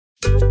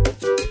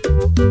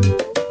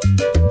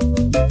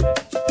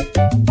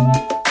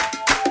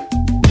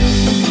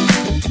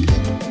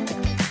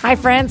Hi,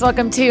 friends.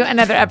 Welcome to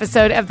another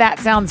episode of That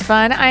Sounds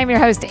Fun. I am your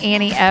host,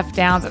 Annie F.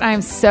 Downs, and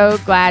I'm so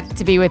glad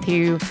to be with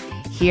you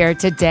here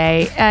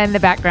today. In the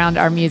background,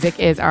 our music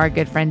is our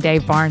good friend,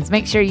 Dave Barnes.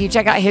 Make sure you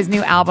check out his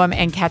new album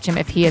and catch him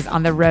if he is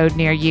on the road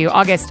near you.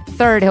 August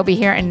 3rd, he'll be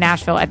here in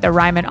Nashville at the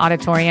Ryman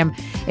Auditorium.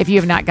 If you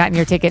have not gotten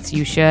your tickets,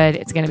 you should.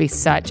 It's going to be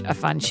such a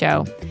fun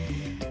show.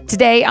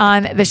 Today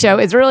on the show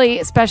is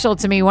really special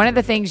to me. One of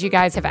the things you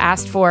guys have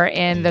asked for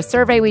in the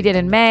survey we did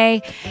in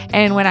May,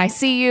 and when I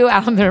see you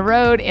out on the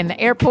road in the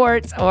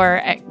airports or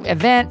at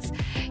events,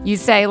 you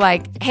say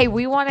like, hey,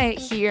 we want to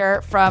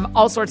hear from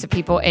all sorts of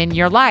people in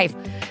your life.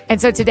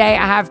 And so today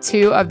I have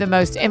two of the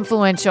most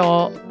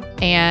influential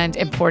and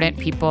important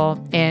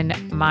people in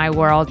my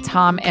world,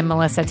 Tom and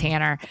Melissa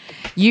Tanner.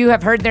 You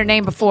have heard their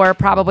name before,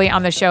 probably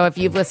on the show if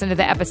you've listened to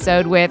the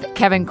episode with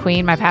Kevin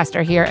Queen, my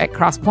pastor here at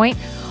Crosspoint,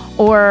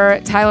 or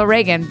Tyler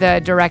Reagan,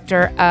 the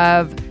director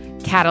of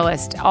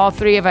Catalyst. All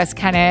three of us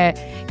kind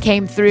of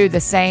came through the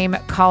same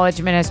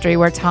college ministry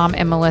where Tom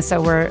and Melissa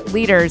were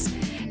leaders.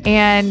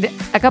 And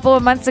a couple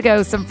of months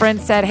ago, some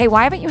friends said, hey,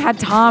 why haven't you had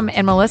Tom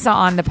and Melissa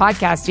on the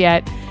podcast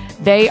yet?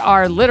 They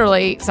are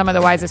literally some of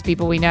the wisest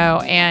people we know.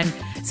 And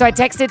so I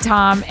texted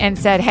Tom and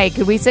said, hey,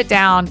 could we sit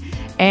down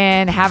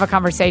and have a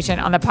conversation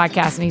on the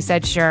podcast? And he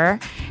said, sure.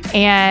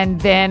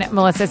 And then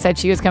Melissa said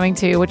she was coming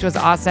too, which was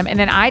awesome. And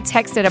then I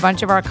texted a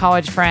bunch of our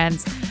college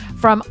friends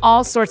from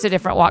all sorts of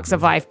different walks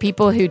of life,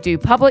 people who do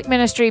public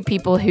ministry,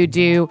 people who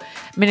do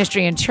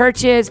ministry in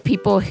churches,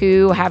 people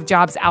who have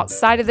jobs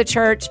outside of the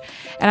church.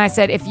 And I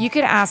said, if you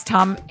could ask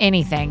Tom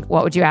anything,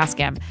 what would you ask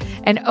him?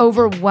 And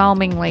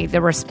overwhelmingly,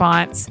 the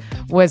response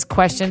was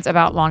questions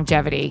about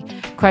longevity,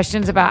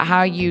 questions about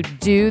how you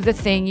do the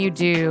thing you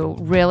do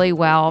really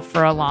well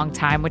for a long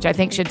time, which I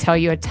think should tell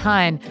you a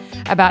ton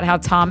about how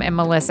Tom and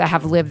Melissa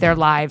have lived their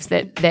lives,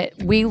 that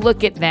we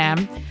look at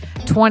them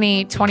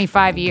 20,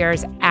 25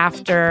 years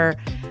after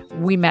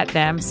we met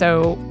them.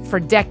 So for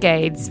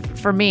decades,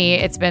 for me,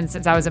 it's been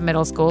since I was in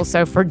middle school.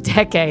 So for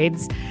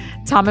decades,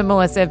 Tom and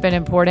Melissa have been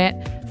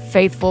important,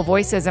 faithful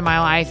voices in my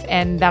life.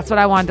 And that's what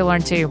I wanted to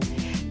learn too.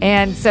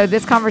 And so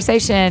this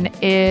conversation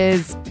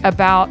is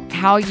about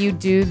how you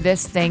do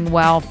this thing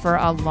well for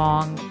a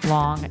long,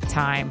 long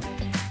time.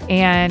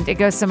 And it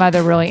goes some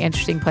other really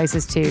interesting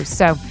places too.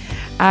 So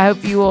I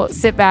hope you will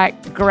sit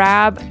back,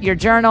 grab your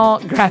journal,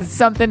 grab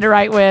something to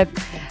write with.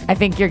 I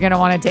think you're going to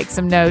want to take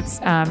some notes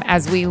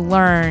as we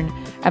learn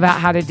about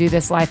how to do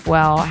this life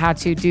well, how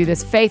to do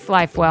this faith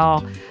life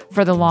well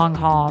for the long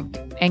haul,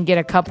 and get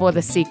a couple of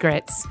the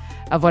secrets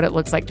of what it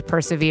looks like to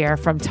persevere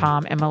from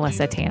Tom and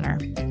Melissa Tanner.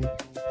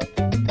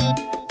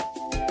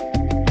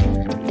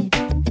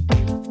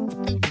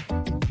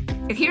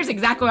 Here's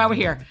exactly why we're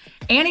here.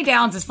 Annie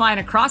Downs is flying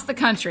across the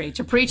country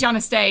to preach on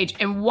a stage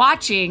and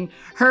watching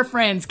her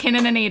friends, Ken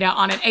and Anita,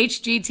 on an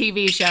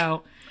HGTV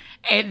show.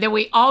 That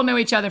we all know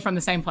each other from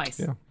the same place.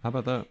 Yeah, how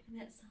about that?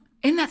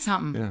 Isn't that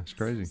something? Yeah, it's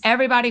crazy.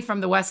 Everybody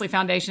from the Wesley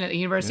Foundation at the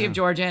University of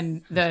Georgia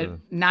in the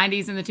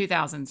 90s and the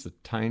 2000s. It's a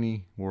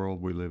tiny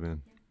world we live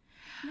in.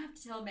 I have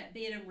to tell about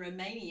being in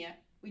Romania.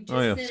 So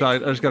I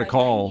just got a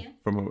call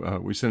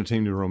from, we sent a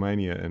team to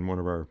Romania, and one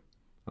of our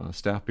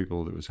staff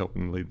people that was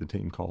helping lead the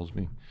team calls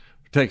me,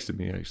 texted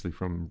me actually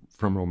from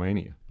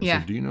Romania. I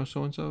said, do you know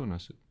so-and-so? And I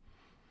said,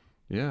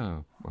 yeah,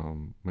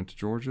 went to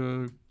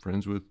Georgia,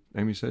 friends with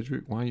Amy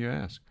Sedgwick. Why you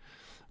ask?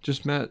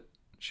 Just met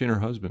she and her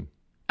husband.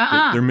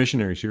 They're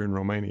missionaries here in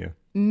Romania.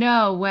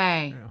 No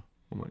way. Yeah.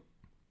 I'm like,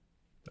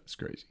 that's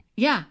crazy.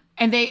 Yeah.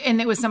 And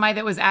it was somebody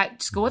that was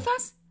at school with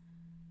us?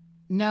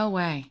 No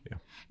way. Yeah.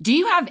 Do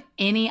you have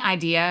any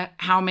idea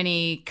how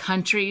many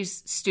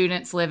countries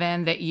students live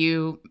in that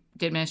you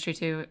did ministry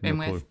to and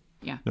with? Clue.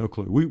 Yeah. No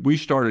clue. We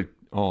started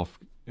off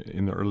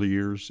in the early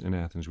years in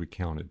Athens. We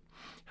counted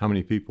how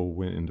many people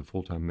went into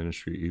full-time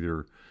ministry,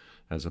 either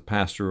as a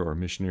pastor or a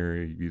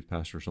missionary, youth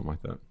pastor, or something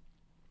like that.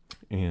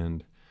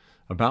 And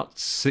about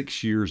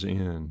 6 years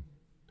in,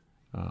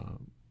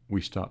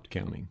 we stopped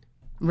counting.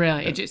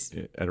 Really?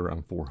 At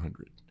around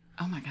 400.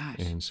 Oh my gosh.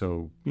 And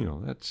so,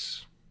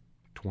 that's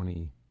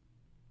 20,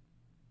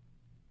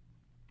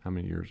 how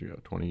many years ago?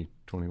 20,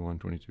 21,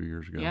 22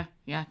 years ago.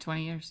 Yeah,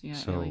 20 years. Yeah,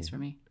 so, at least for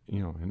me.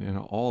 And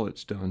all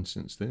it's done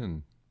since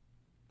then,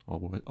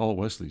 all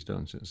Wesley's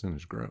done since then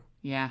is grow.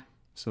 Yeah.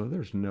 So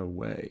there's no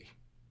way.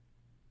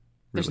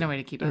 There's no way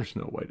to keep up. There's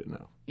no way to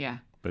know. Yeah.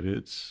 But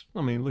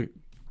look,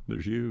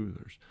 there's you.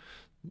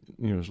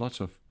 There's lots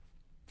of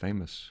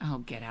famous. Oh,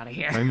 get out of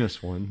here.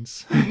 Famous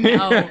ones.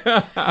 No.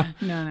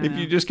 If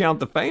you just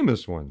count the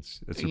famous ones,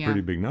 it's a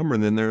pretty big number.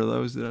 And then there are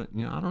those that,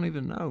 I don't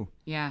even know.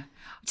 Yeah.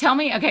 Tell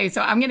me, okay,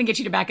 so I'm going to get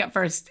you to back up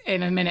first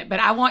in a minute, but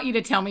I want you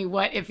to tell me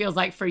what it feels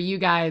like for you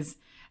guys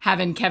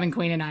having Kevin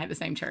Queen and I at the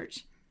same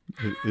church.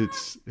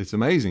 It's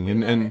amazing.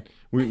 And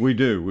we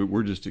do.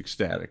 We're just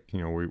ecstatic.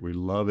 We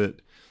love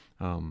it.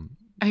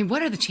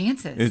 What are the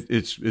chances?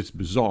 It's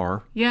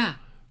bizarre. Yeah.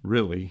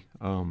 Really.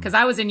 Because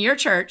I was in your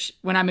church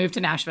when I moved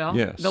to Nashville.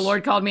 Yes. The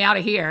Lord called me out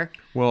of here.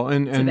 Well,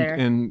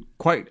 and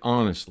quite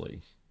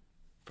honestly,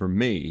 for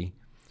me,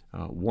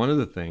 one of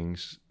the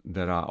things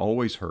that I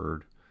always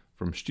heard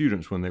from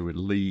students when they would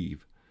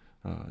leave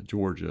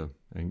Georgia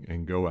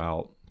and go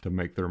out to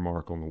make their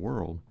mark on the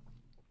world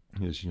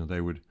is,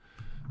 they would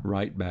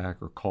write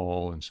back or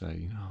call and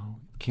say,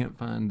 can't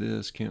find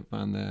this, can't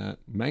find that.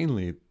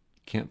 Mainly,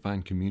 can't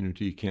find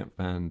community, can't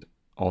find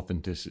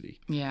authenticity.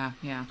 Yeah.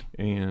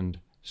 And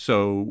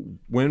so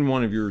when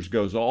one of yours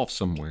goes off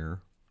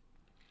somewhere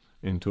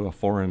into a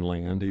foreign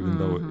land,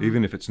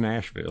 even if it's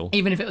Nashville,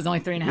 even if it was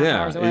only 3.5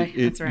 hours away,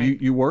 that's right.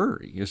 You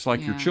worry. It's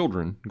like your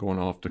children going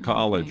off to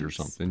college or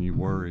something. You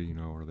worry.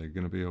 Are they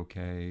going to be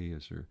okay?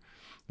 Are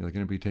they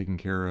going to be taken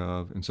care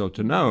of? And so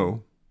to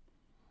know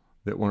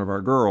that one of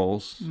our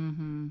girls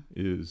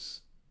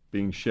is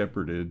being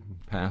shepherded,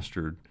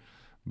 pastored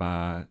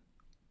by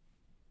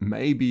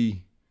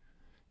maybe,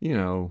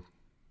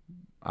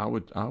 I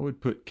would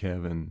put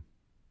Kevin,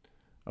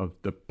 of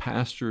the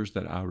pastors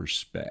that I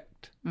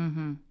respect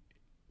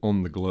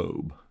on the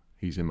globe,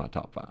 he's in my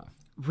top 5.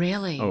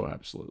 Really? Oh,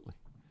 absolutely.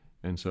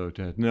 And so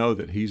to know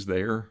that he's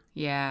there,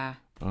 that's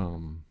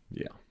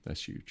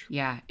huge.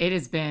 Yeah, it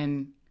has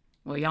been.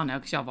 Well, y'all know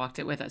because y'all walked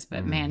it with us,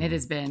 but man, it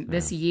has been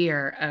this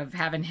year of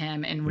having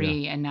him and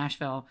Ree in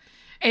Nashville.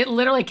 It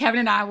literally,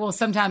 Kevin and I will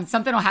sometimes,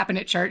 something will happen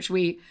at church.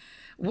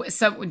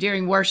 So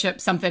during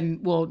worship,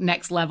 something will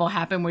next level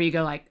happen where you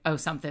go like, oh,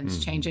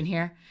 something's changing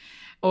here.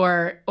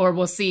 Or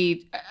we'll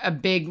see a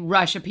big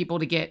rush of people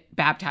to get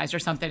baptized or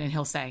something. And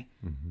he'll say,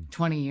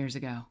 20 years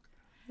ago,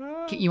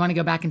 you want to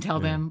go back and tell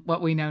them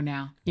what we know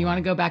now? You want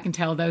to go back and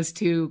tell those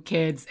 2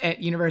 kids at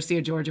University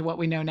of Georgia what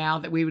we know now,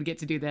 that we would get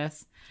to do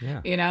this?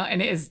 Yeah.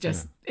 And it is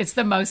just, it's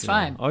the most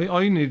fun.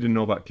 All you need to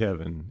know about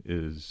Kevin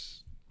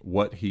is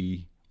what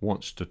he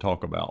wants to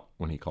talk about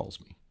when he calls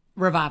me.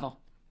 Revival.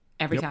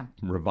 Every time.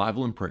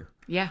 Revival and prayer.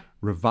 Yeah.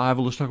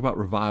 Revival. Let's talk about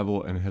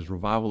revival. And has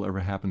revival ever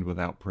happened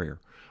without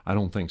prayer? I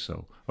don't think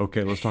so.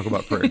 Okay, let's talk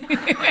about prayer.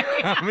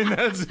 I mean,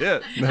 that's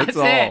it. That's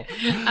all. It.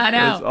 I know.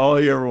 That's all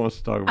he ever wants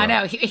to talk about. I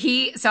know.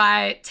 So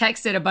I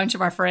texted a bunch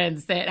of our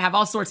friends that have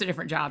all sorts of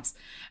different jobs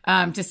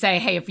to say,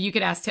 hey, if you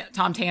could ask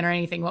Tom Tanner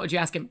anything, what would you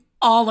ask him?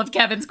 All of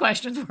Kevin's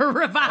questions were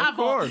revival. Of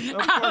course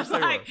I was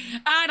like,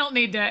 I don't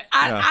need to.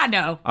 I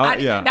know.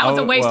 Yeah. That was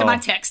a waste of my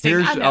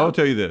texting. I'll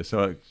tell you this.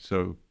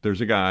 So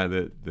there's a guy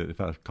that if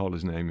I called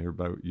his name,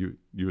 everybody you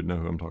would know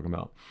who I'm talking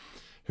about,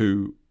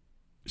 who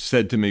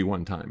said to me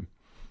one time,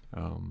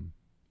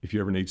 if you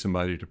ever need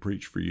somebody to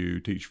preach for you,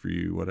 teach for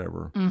you,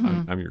 whatever,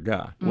 I'm your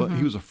guy. Well,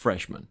 he was a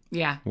freshman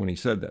when he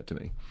said that to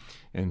me.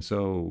 And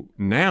so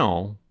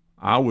now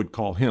I would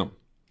call him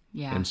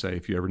and say,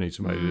 if you ever need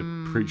somebody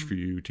to preach for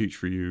you, teach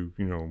for you,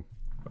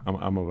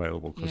 I'm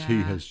available, because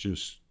he has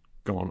just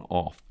gone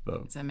off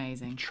the it's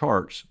amazing.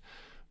 Charts.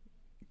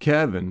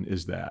 Kevin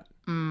is that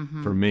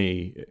for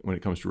me when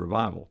it comes to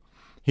revival.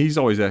 He's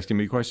always asking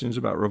me questions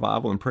about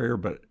revival and prayer,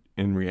 but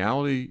in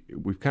reality,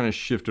 we've kind of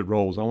shifted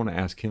roles. I want to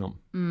ask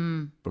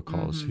him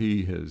because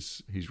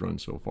he's run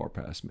so far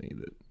past me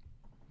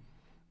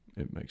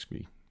that it makes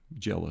me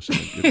jealous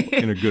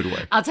in a good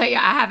way. I'll tell you,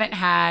 I haven't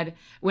had,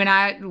 when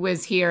I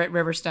was here at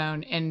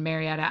Riverstone in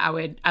Marietta,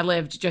 I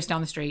lived just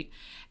down the street,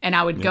 and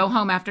I would go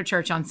home after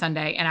church on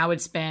Sunday, and I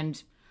would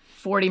spend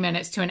 40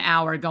 minutes to an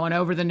hour going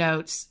over the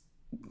notes,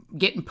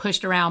 getting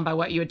pushed around by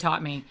what you had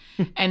taught me.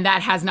 And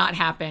that has not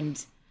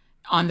happened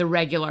on the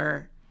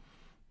regular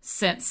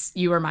since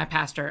you were my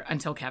pastor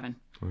until Kevin.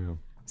 Oh, yeah.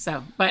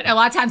 So, but a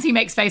lot of times he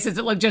makes faces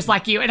that look just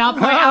like you. And I'll be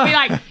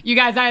like, you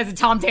guys, that is a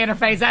Tom Tanner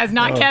face. That is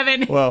not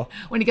Kevin. Well,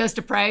 when he goes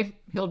to pray,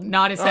 he'll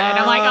nod his head.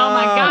 I'm like, oh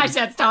my gosh,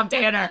 that's Tom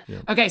Tanner. Yeah.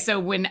 Okay, so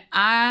when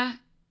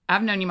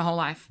I've known you my whole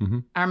life.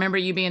 I remember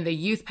you being the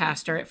youth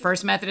pastor at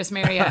First Methodist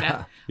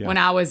Marietta when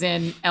I was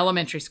in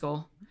elementary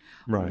school.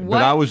 Right,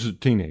 but I was a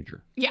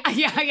teenager. Yeah.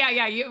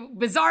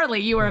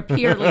 Bizarrely, you were a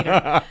peer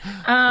leader.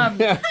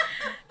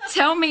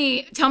 Tell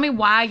me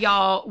why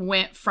y'all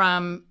went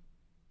from,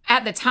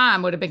 at the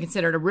time, would have been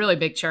considered a really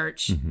big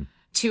church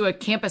to a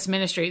campus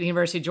ministry at the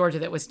University of Georgia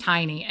that was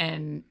tiny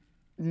and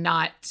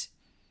not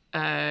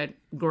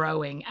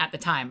growing at the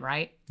time,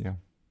 right? Yeah.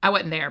 I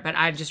wasn't there, but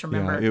I just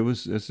remember. Yeah,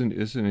 it's an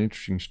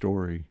interesting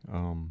story.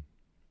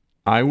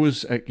 I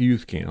was at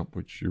youth camp,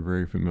 which you're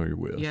very familiar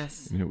with.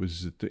 Yes. And it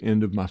was at the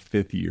end of my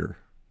 5th year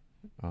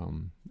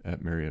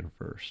at Marietta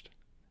First.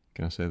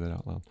 Can I say that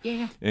out loud?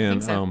 Yeah. And I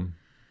think so.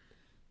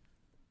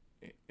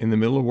 In the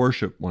middle of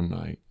worship one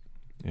night,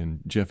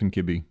 and Jeff and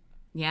Kibby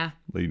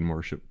leading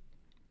worship,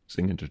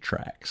 singing to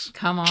tracks.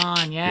 Come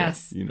on,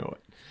 yes. Yeah, you know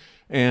it.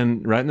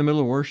 And right in the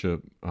middle of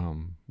worship,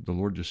 the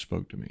Lord just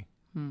spoke to me.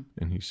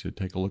 And he said,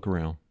 take a look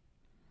around,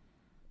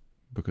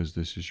 because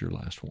this is your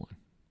last one.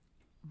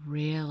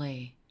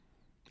 Really?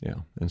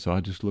 Yeah. And so I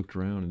just looked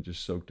around and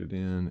just soaked it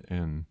in,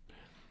 and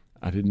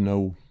I didn't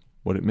know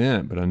what it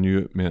meant, but I knew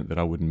it meant that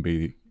I wouldn't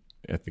be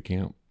at the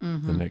camp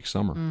the next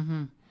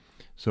summer.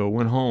 So I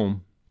went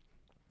home,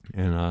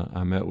 and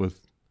I met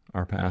with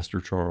our pastor,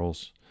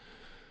 Charles,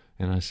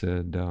 and I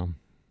said, I'm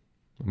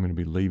going to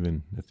be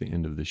leaving at the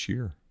end of this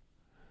year.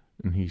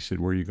 And he said,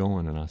 where are you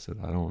going? And I said,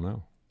 I don't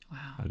know. Wow.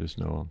 I just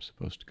know I'm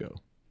supposed to go.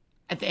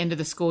 At the end of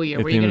the school year,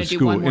 At were the you end going of to do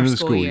school- one end more of the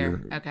school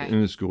year? Okay. End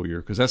of the school year,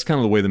 because that's kind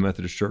of the way the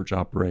Methodist Church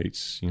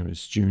operates.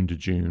 It's June to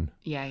June.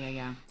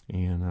 Yeah.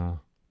 And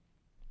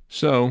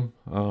so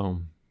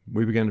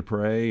we began to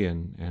pray,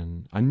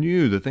 and I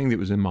knew the thing that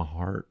was in my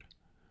heart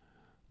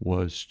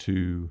was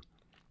to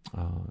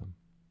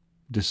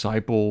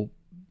disciple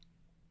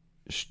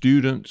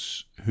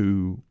students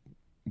who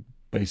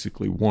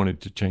basically wanted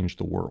to change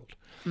the world.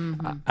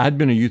 Mm-hmm. I'd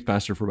been a youth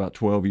pastor for about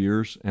 12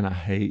 years, and I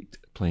hate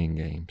playing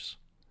games.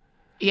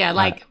 Yeah,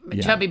 like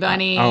Chubby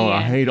Bunny.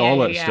 I hate all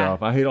that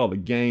stuff. I hate all the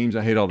games.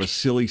 I hate all the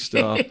silly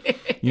stuff.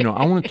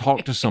 I want to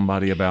talk to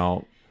somebody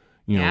about,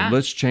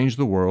 let's change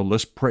the world.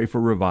 Let's pray for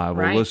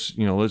revival. Right.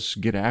 Let's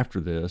get after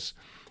this.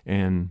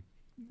 And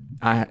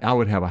I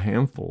would have a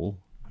handful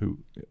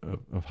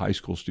of high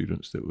school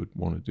students that would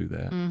want to do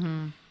that.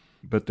 Mm-hmm.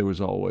 But there was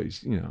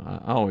always,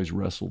 I always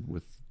wrestled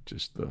with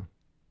just the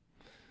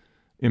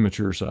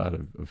immature side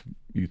of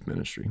youth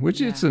ministry,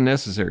 which it's a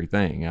necessary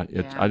thing.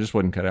 I just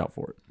wasn't cut out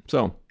for it.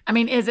 So, I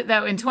mean, is it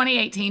though? In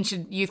 2018,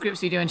 should youth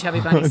groups be doing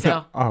Chubby Bunny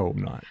still? I hope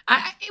not.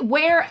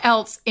 Where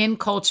else in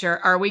culture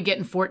are we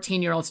getting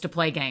 14-year-olds to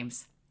play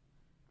games?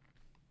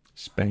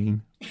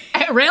 Spain.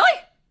 Really?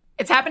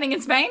 It's happening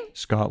in Spain?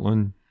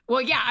 Scotland.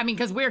 Well, yeah, I mean,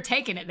 because we're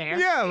taking it there.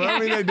 Yeah, I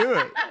mean, they do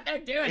it. They're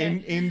doing In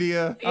it.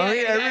 India.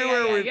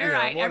 Everywhere we You're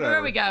right. whatever.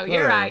 Everywhere we go. Whatever.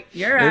 You're right.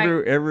 You're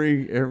right.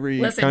 Every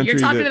Listen, country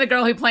you're talking to the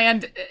girl who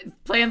planned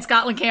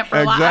Scotland camp for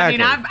a lot. I mean,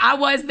 Exactly. I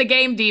was the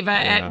game diva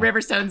at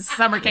Riverstone's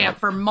summer camp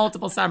for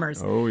multiple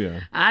summers. Oh,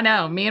 yeah. I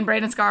know. Me and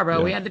Brandon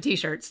Scarborough, we had the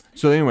T-shirts.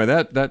 So anyway,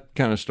 that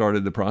kind of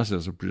started the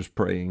process of just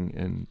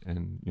praying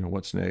and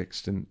what's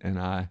next. And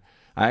I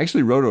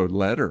actually wrote a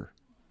letter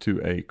to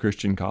a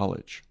Christian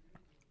college.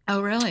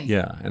 Oh, really?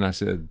 Yeah. And I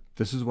said,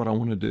 this is what I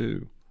want to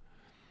do.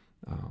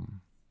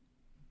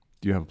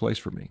 Do you have a place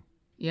for me?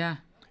 Yeah.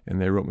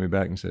 And they wrote me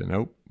back and said,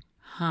 nope.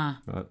 Huh.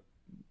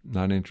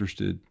 Not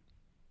interested.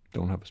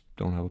 Don't have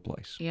a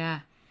place. Yeah.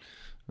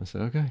 I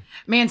said, okay.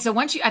 Man, so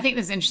I think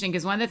this is interesting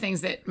because one of the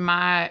things that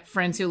my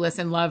friends who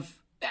listen love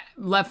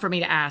for me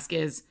to ask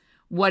is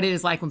what it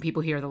is like when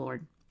people hear the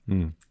Lord.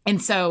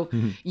 And so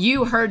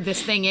you heard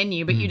this thing in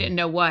you, but you didn't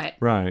know what.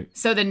 Right.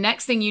 So the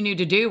next thing you knew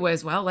to do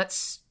was, well,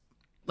 let's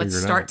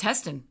start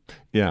testing.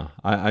 Yeah.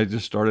 I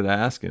just started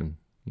asking,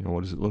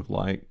 what does it look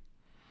like?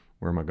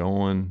 Where am I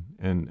going?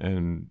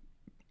 And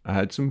I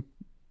had some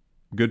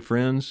good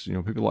friends,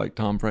 people like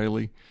Tom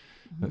Fraley,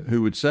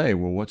 who would say,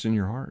 well, what's in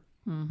your heart?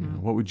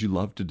 What would you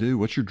love to do?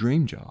 What's your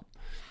dream job?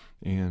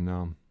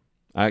 And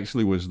I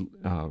actually was,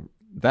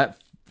 that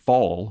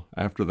fall,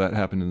 after that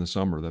happened in the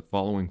summer, that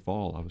following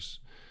fall, I was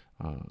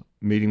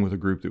meeting with a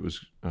group that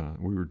was,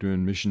 we were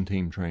doing mission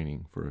team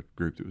training for a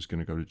group that was going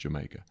to go to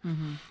Jamaica.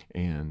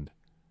 And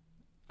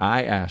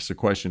I asked a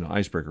question, an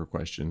icebreaker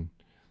question.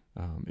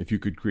 If you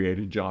could create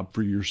a job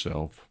for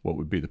yourself, what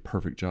would be the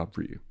perfect job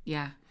for you?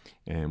 Yeah.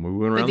 And we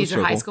went around But these the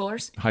circle. are high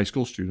schoolers? High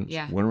school students.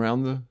 Yeah. Went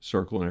around the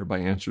circle and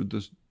everybody answered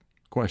this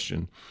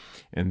question.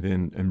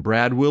 And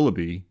Brad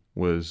Willoughby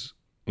was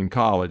in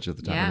college at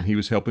the time. Yeah. And he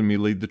was helping me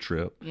lead the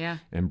trip. Yeah.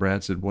 And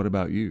Brad said, what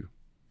about you?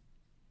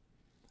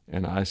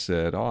 And I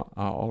said, oh,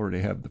 I already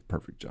have the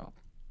perfect job.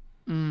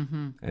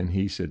 And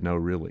he said, no,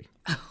 really.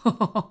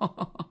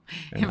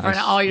 In front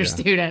of all your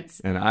students.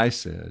 And I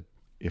said,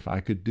 if I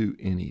could do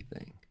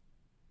anything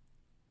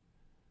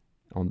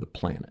on the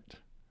planet,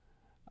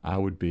 I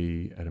would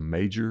be at a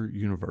major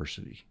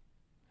university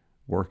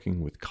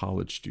working with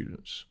college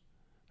students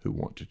who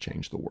want to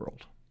change the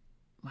world.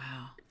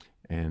 Wow.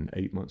 And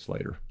 8 months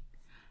later.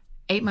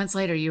 8 months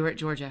later, you were at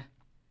Georgia.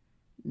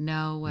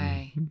 No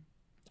way.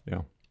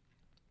 Yeah.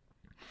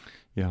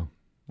 Yeah.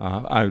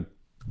 I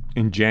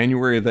in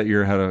January of that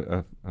year, I had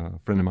a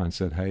friend of mine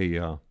said, hey,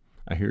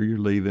 I hear you're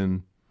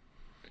leaving,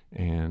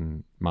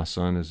 and my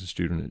son is a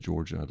student at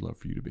Georgia. I'd love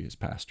for you to be his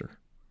pastor.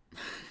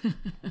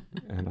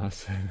 And I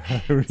said,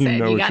 I don't even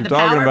know what you're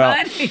talking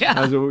about. Yeah.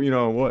 I said,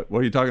 well, what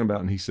are you talking about?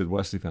 And he said,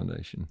 Wesley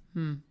Foundation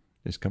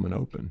is coming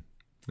open.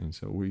 And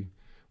so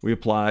we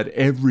applied.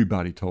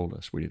 Everybody told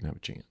us we didn't have a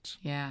chance.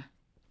 Yeah.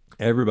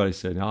 Everybody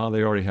said, oh,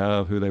 they already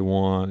have who they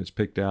want. It's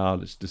picked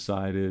out. It's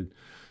decided.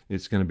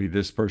 It's going to be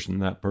this person,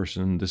 that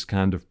person, this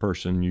kind of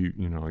person.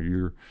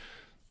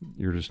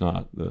 You're just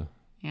not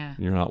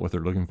you're not what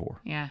they're looking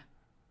for. Yeah.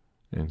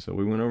 And so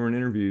we went over and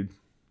interviewed,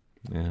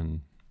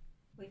 and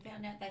we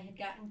found out they had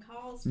gotten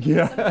calls from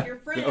some of your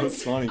friends. That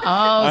was funny.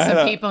 Oh,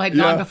 some people had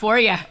gone before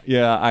you.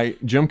 Yeah,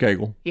 Jim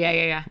Cagle.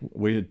 Yeah.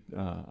 We had.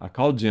 I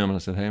called Jim and I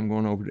said, hey, I'm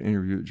going over to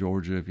interview at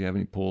Georgia. If you have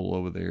any pull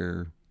over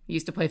there.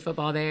 Used to play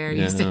football there.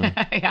 Yeah. Used to,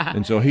 yeah.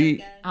 And so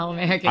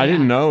All-American. I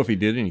didn't know if he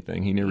did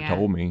anything. He never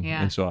told me.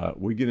 Yeah. And so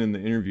we get in the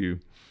interview,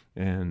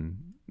 and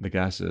the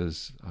guy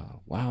says,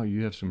 wow,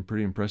 you have some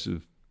pretty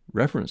impressive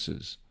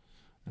references.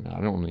 And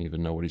I don't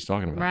even know what he's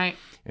talking about. Right.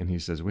 And he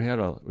says, we got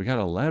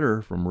a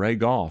letter from Ray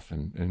Goff.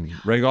 And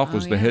Ray Goff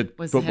was the head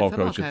football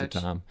coach at the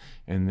time.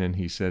 And then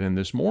he said, and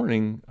this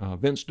morning,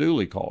 Vince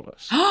Dooley called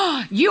us.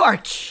 You are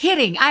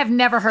kidding. I've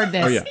never heard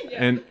this. Oh, yeah.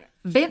 And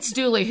Vince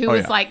Dooley, who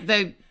was like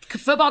the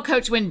football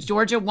coach when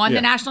Georgia won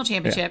the national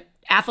championship,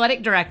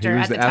 athletic director. He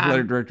was the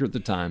athletic director at the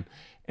time.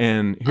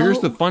 And here's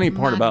the funny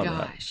part about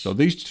that. So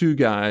these two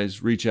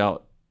guys reach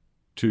out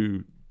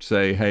to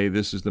say, hey,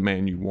 this is the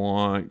man you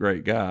want,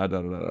 great guy,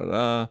 da da da da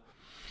da.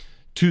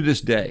 To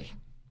this day,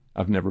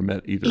 I've never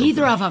met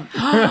either of them.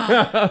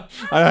 I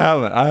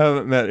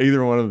haven't met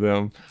either one of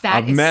them.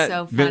 I've met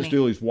so funny. Vince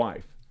Dooley's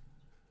wife,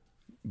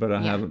 but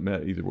I haven't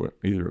met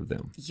either of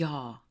them.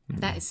 Y'all,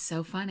 that is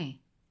so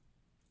funny.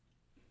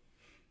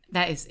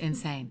 That is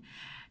insane.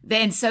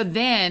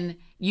 Then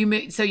you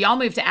move. So y'all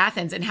moved to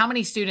Athens, and how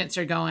many students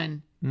are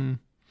going?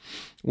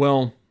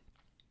 Well,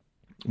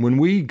 when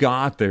we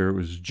got there, it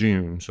was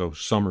June, so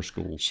summer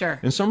school. Sure.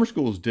 And summer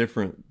school is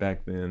different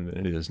back then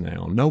than it is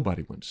now.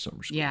 Nobody went to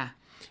summer school. Yeah.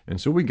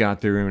 And so we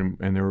got there,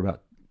 and there were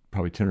about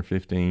probably 10 or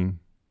 15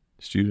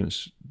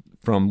 students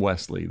from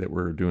Wesley that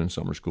were doing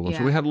summer school. And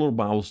so we had a little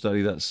Bible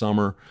study that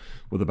summer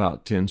with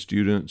about 10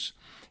 students.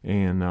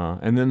 And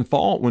then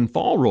when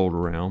fall rolled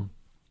around,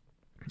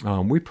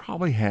 we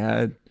probably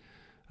had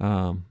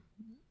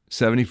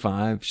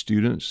 75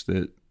 students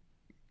that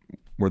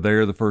were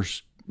there the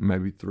first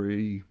maybe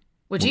 3.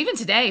 Which even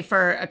today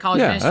for a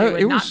college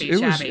ministry would not be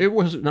shabby. It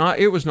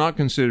was not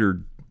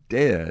considered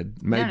dead.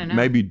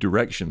 Maybe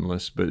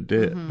directionless, but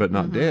dead, but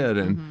not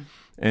dead.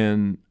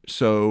 And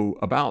so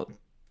about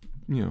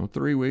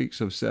 3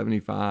 weeks of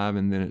 75,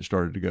 and then it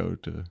started to go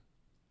to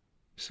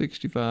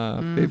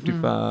 65,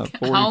 55,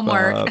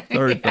 45,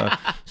 35.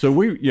 So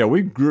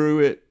we grew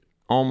it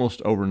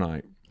almost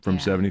overnight from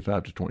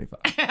 75 to 25.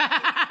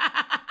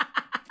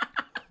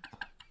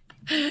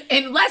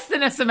 In less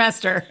than a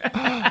semester.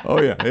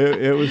 Oh, yeah.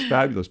 It was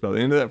fabulous. By the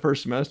end of that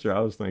first semester, I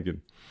was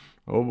thinking,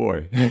 oh,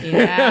 boy.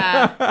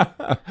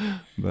 Yeah.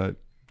 But,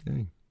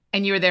 dang.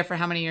 And you were there for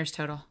how many years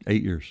total?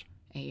 8 years.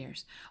 8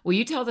 years. Will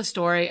you tell the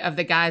story of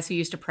the guys who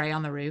used to pray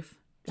on the roof?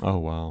 Oh,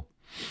 wow.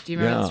 Do you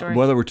remember the story?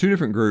 Well, there were 2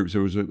 different groups.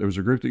 There was a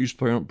group that used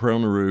to pray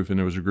on the roof, and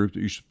there was a group that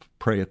used to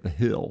pray at the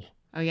hill.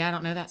 Oh, yeah. I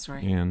don't know that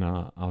story. And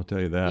I'll tell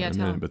you that in a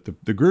minute. Them.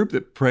 But the group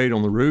that prayed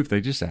on the roof, they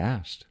just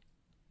asked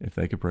if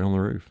they could pray on the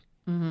roof.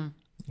 Mm-hmm.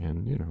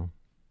 And,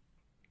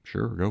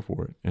 sure, go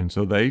for it. And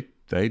so they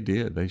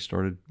did. They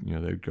started,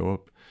 they'd go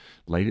up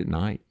late at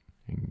night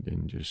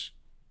and just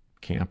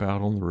camp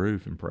out on the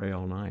roof and pray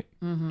all night.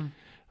 Mm-hmm.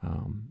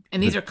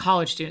 And these are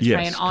college students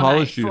praying all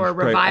college night for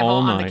revival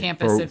on the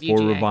campus of UGA.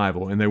 For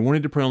revival. And they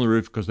wanted to pray on the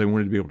roof because they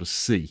wanted to be able to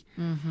see,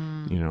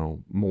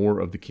 more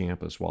of the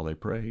campus while they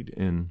prayed.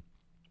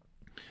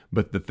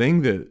 But the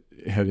thing that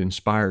had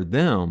inspired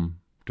them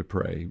to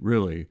pray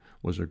really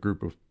was a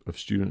group of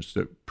students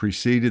that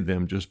preceded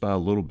them just by a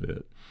little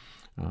bit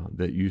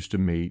that used to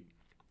meet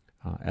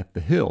at the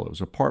Hill. It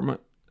was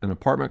an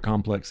apartment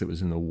complex that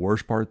was in the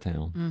worst part of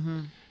town. Mm-hmm.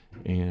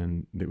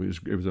 And it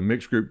was a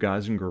mixed group,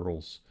 guys and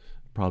girls,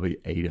 probably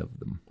 8 of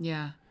them.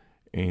 Yeah.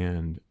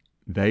 And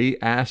they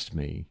asked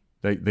me,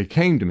 they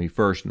came to me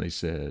first and they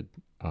said,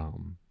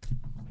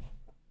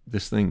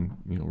 this thing,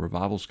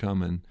 revival's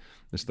coming,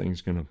 this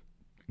thing's going to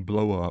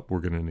blow up, we're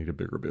going to need a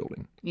bigger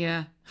building.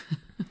 Yeah.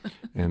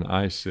 And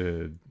I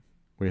said,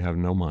 we have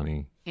no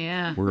money.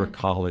 Yeah. We're a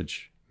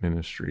college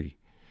ministry.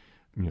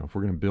 If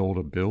we're going to build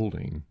a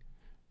building,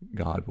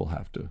 God will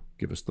have to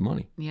give us the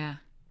money. Yeah.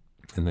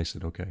 And they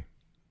said, okay,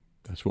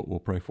 that's what we'll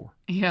pray for.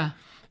 Yeah.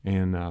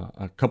 And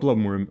a couple of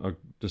them were in a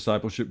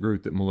discipleship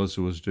group that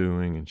Melissa was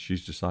doing, and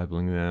she's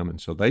discipling them. And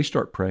so they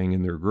start praying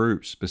in their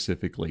group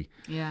specifically,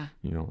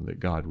 that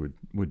God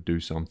would do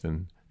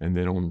something. And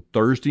then on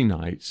Thursday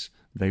nights,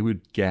 they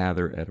would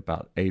gather at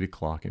about 8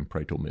 o'clock and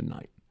pray till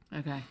midnight.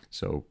 Okay.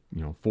 So,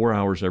 4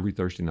 hours every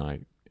Thursday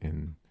night.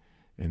 And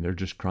they're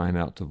just crying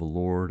out to the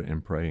Lord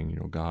and praying,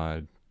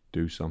 God,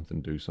 do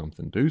something, do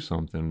something, do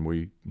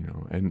something.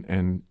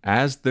 And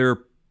as they're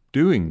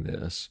doing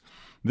this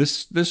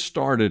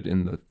started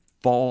in the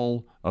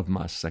fall of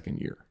my second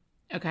year.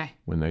 Okay.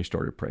 When they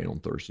started praying on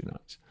Thursday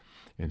nights.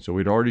 And so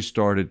we'd already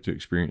started to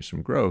experience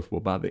some growth.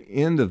 Well, by the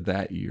end of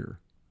that year,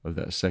 of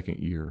that second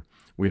year,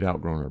 we'd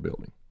outgrown our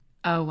building.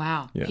 Oh,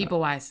 wow. Yeah.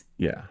 People-wise.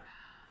 Yeah.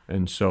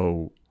 And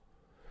so...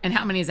 And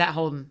how many is that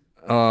holding?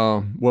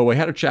 Well, we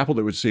had a chapel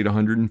that would seat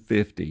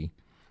 150.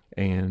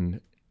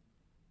 And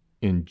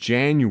in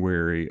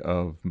January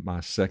of my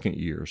second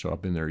year, so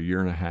I've been there a year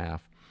and a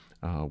half,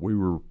 we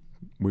were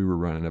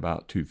running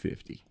about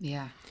 250.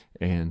 Yeah.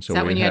 And so is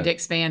that when you had to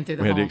expand through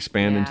the hall? We had to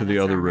expand into the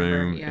other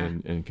room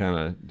and kind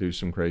of do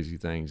some crazy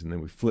things. And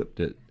then we flipped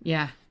it.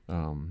 Yeah.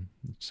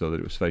 So that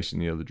it was facing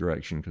the other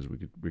direction because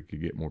we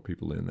could get more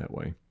people in that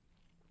way.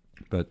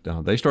 But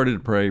they started to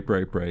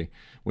pray.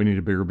 We need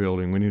a bigger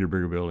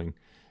building.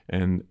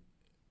 And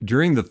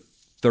during the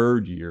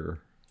third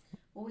year...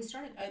 Well, we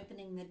started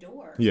opening the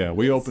doors. Yeah,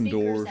 we opened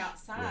doors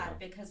outside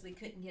because we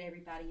couldn't get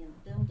everybody in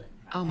the building.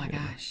 Oh my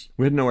gosh!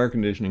 We had no air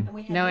conditioning.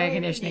 No air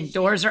conditioning.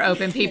 Doors are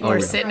open. People are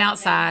sitting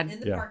outside in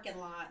the parking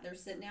lot. They're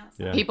sitting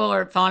outside. Yeah. People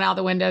are falling out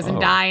the windows and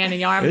dying, and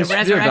you're having to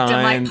resurrect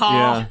them like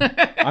Paul.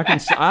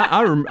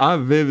 Yeah. I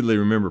vividly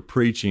remember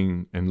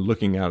preaching and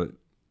looking out at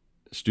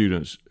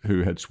students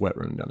who had sweat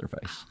running down their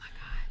face. Oh my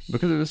gosh!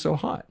 because it was so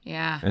hot.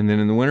 Yeah. And then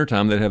in the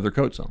wintertime, they'd have their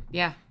coats on.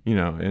 Yeah. You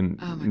know, and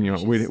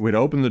we'd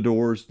open the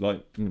doors,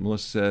 like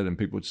Melissa said, and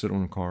people would sit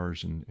on the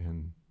cars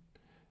and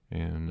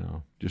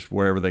just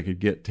wherever they could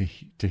get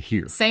to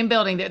hear. Same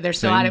building. They're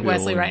still out at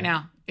Wesley right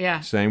now.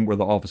 Yeah. Same where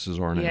the offices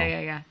are now.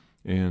 Yeah.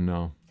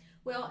 And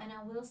well, and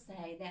I will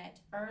say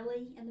that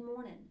early in the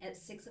morning, at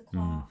 6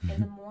 o'clock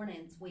in the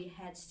mornings, we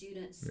had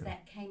students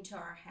that came to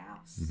our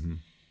house.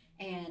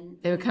 And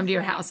they would come to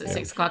your house at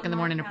 6 o'clock in the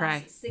morning to pray.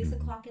 At 6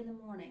 o'clock in the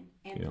morning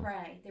and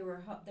pray. There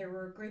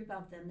were a group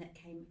of them that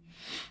came,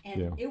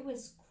 and it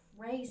was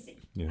crazy.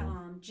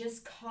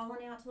 Just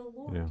calling out to the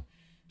Lord,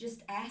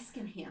 just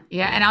asking Him.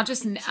 Yeah, and I'll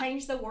just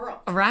change the world.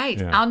 Right.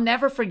 Yeah. I'll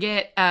never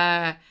forget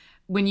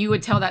when you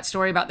would tell that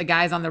story about the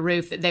guys on the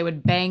roof that they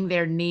would bang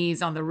their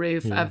knees on the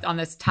roof on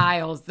this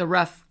tiles, the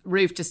rough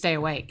roof, to stay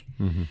awake.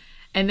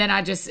 And then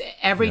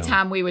every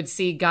time we would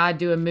see God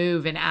do a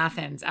move in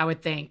Athens, I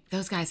would think,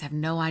 those guys have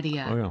no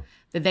idea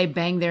that they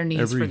bang their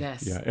knees for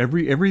this. Yeah,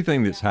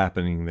 everything that's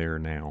happening there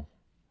now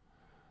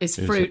is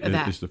fruit of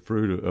that. It's the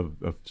fruit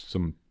of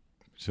some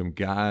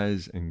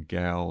guys and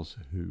gals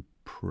who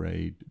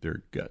prayed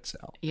their guts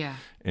out. Yeah.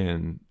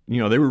 And,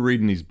 they were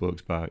reading these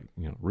books by,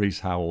 Reese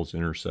Howells,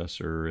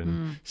 Intercessor,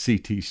 and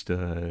C.T.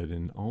 Studd,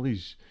 and all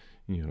these,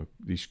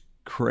 these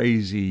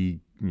crazy,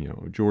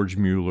 George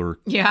Mueller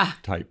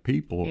type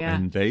people. Yeah.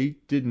 And they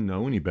didn't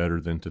know any better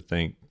than to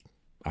think,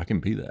 I can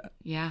be that.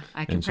 Yeah,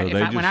 I can pray.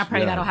 When I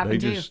pray, that'll happen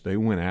too. They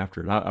went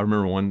after it. I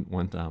remember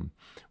one time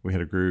we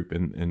had a group,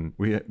 and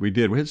we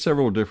had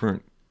several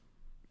different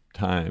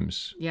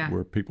times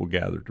where people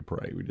gathered to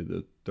pray. We did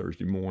the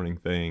Thursday morning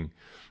thing.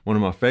 One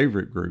of my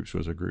favorite groups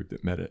was a group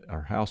that met at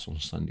our house on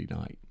Sunday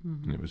night,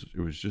 and it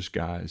was just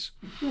guys.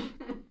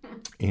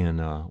 And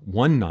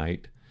one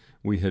night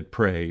we had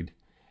prayed,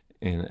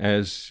 and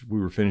as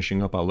we were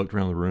finishing up, I looked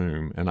around the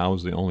room, and I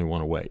was the only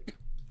one awake.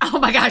 Oh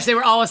my gosh, they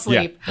were all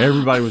asleep. Yeah,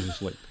 everybody was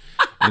asleep.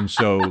 And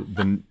so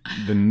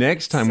the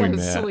next time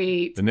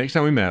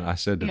we met, I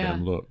said to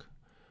them, "Look,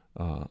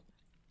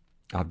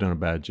 I've done a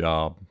bad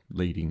job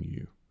leading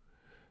you.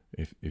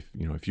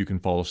 If you can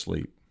fall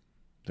asleep,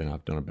 then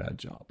I've done a bad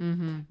job,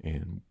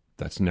 and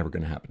that's never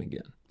going to happen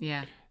again.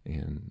 Yeah.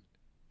 And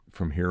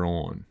from here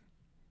on,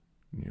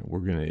 we're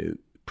going to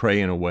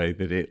pray in a way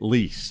that at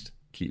least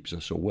keeps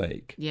us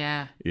awake.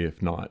 Yeah.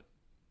 If not,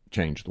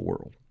 change the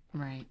world.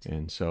 Right.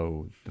 And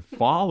so the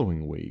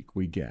following week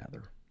we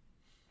gather,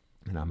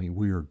 and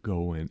we are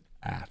going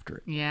after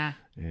it. Yeah.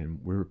 And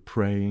we're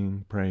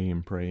praying,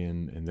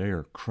 and they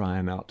are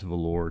crying out to the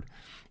Lord.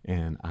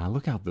 And I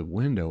look out the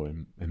window,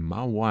 and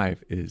my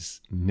wife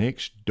is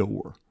next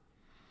door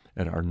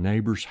at our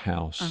neighbor's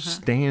house,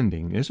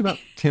 standing. It's about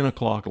 10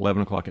 o'clock,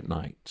 11 o'clock at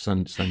night,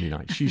 Sunday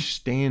night. She's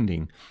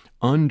standing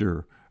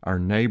under our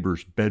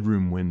neighbor's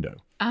bedroom window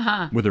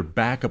with her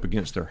back up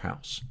against their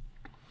house.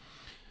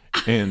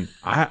 And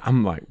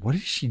I'm like, what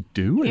is she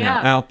doing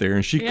out there?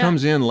 And she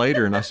comes in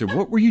later, and I said,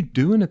 what were you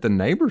doing at the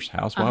neighbor's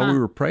house while we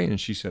were praying? And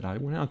she said, I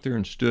went out there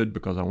and stood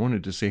because I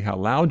wanted to see how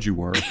loud you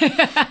were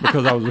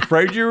because I was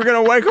afraid you were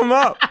going to wake them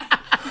up.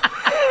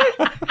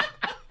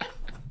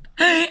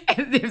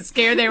 They were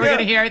scared they were going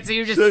to hear it, so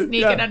you were just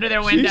sneaking under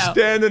their window. She's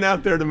standing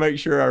out there to make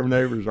sure our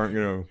neighbors aren't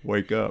going to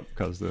wake up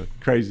because the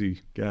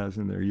crazy guys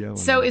in there yelling.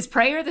 So is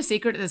prayer the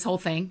secret to this whole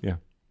thing? Yeah.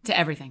 To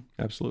everything?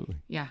 Absolutely.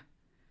 Yeah.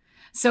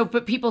 So,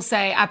 but people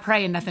say, I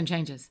pray and nothing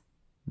changes.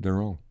 They're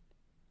wrong.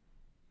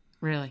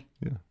 Really?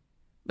 Yeah.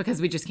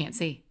 Because we just can't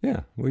see.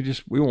 Yeah. We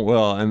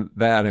want,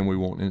 and we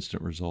want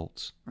instant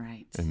results.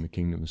 Right. And the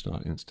kingdom is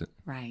not instant.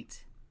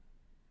 Right.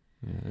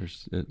 Yeah.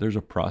 There's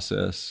a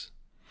process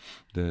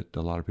that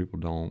a lot of people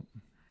don't.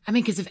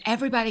 Because if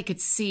everybody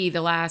could see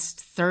the last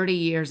 30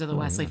 years of the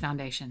Wesley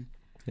Foundation.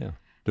 Yeah.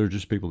 There are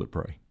just people that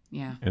pray.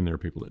 Yeah. And there are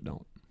people that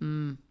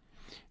don't.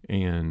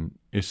 And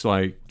it's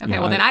like... Okay,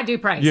 then I do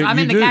pray. So I'm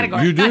in the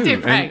category. You do. I do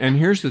pray. And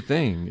here's the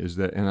thing is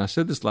that, and I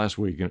said this last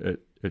week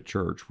at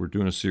church, we're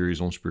doing a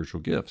series on spiritual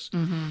gifts.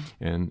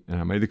 And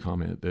I made the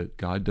comment that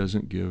God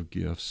doesn't give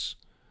gifts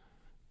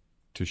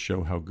to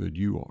show how good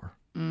you are.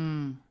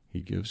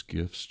 He gives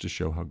gifts to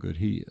show how good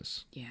He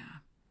is. Yeah.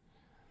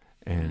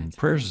 And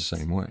prayer's the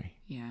same way.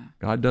 Yeah.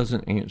 God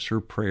doesn't answer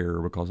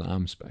prayer because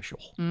I'm special.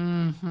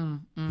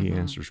 He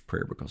answers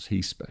prayer because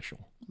He's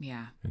special.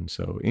 Yeah. And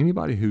so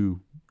anybody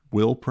who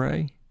will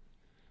pray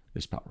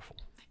is powerful.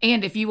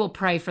 And if you will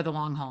pray for the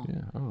long haul.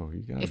 Yeah. Oh,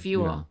 you got. If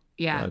you will.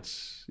 Yeah.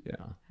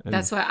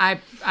 That's what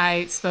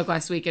I spoke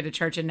last week at a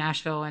church in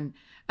Nashville and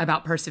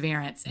about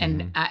perseverance.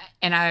 And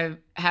I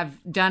have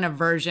done a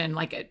version,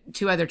 like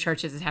 2 other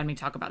churches have had me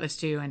talk about this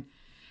too.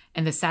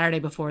 And the Saturday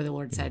before, the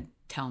Lord said,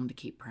 tell them to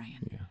keep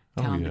praying. Yeah.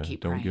 Tell them to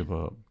keep praying. Don't give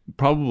up.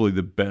 Probably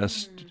the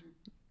best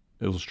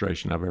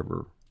illustration I've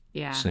ever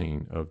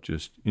seen of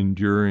just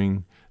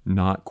enduring,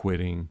 not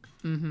quitting,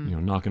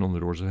 knocking on the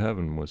doors of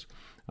heaven was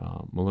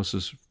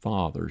Melissa's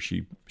father.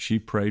 She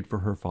prayed for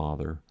her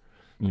father,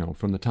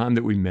 from the time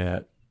that we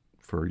met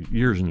for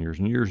years and years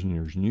and years and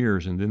years and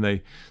years. And then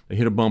they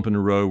hit a bump in the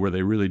road where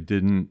they really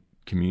didn't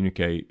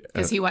communicate.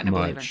 Because he wasn't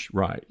much. a believer.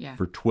 Right. Yeah.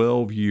 For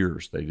 12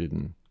 years, they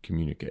didn't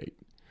communicate.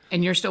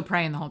 And you're still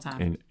praying the whole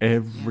time. And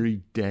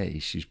every day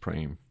she's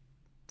praying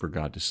for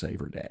God to save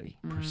her daddy.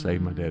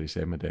 Save my daddy,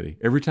 save my daddy.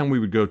 Every time we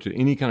would go to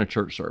any kind of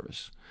church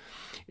service,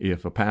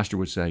 if a pastor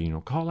would say,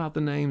 call out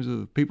the names of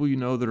the people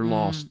that are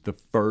lost, the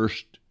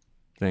first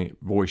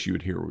voice you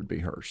would hear would be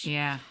hers.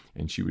 Yeah.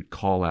 And she would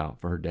call out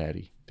for her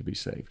daddy to be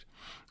saved.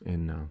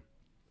 And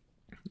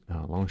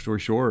long story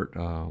short,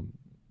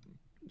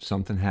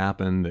 something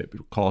happened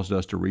that caused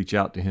us to reach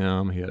out to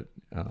him. He had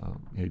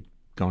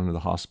gone to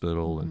the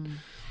hospital,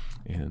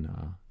 and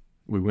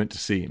we went to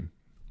see him,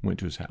 went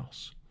to his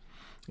house.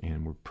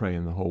 And we're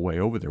praying the whole way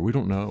over there. We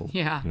don't know.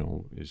 Yeah.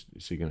 Is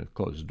he going to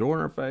close the door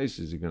in our face?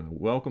 Is he going to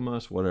welcome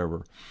us?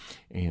 Whatever.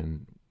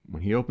 And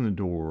when he opened the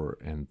door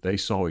and they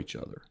saw each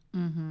other,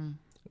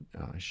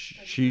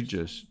 she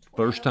just,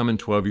 first time in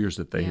 12 years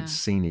that they had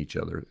seen each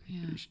other,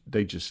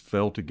 they just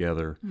fell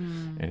together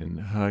and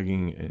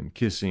hugging and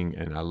kissing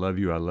and I love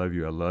you, I love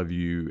you, I love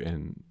you.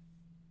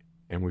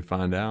 And we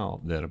find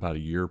out that about a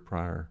year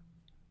prior,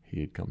 he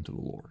had come to the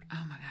Lord.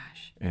 Oh my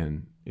gosh.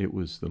 And it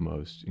was the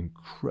most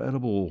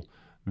incredible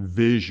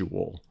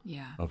visual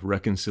of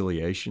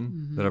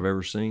reconciliation that I've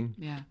ever seen.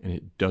 Yeah. And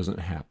it doesn't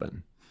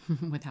happen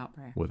without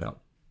prayer. Without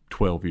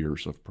 12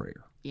 years of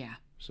prayer. Yeah.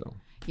 So.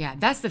 Yeah,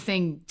 that's the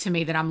thing to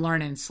me that I'm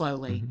learning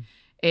slowly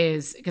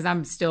is because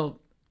I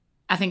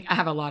think I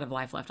have a lot of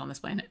life left on this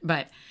planet,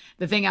 but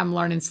the thing I'm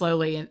learning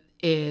slowly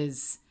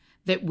is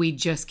that we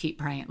just keep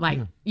praying.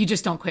 Like you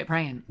just don't quit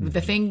praying.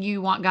 The thing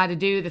you want God to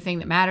do, the thing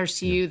that matters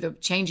to you, the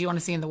change you want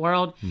to see in the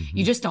world,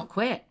 you just don't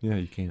quit. Yeah,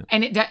 you can't.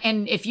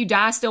 And if you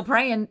die still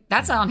praying,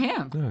 that's on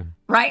him,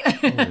 right? Oh,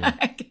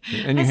 yeah.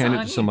 And you hand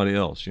it to somebody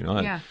else.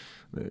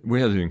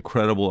 We had an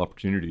incredible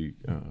opportunity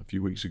a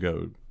few weeks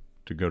ago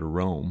to go to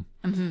Rome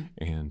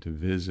and to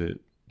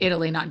visit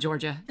Italy, not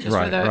Georgia,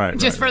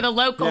 just for the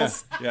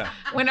locals. Yeah.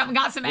 Went up and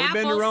got some apples.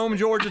 We've been to Rome,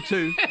 Georgia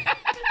too.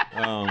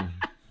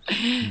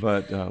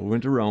 But we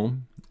went to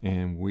Rome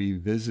and we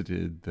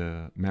visited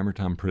the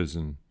Mamertine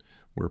prison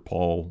where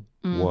Paul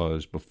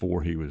was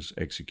before he was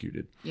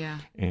executed. Yeah.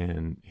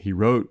 And he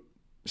wrote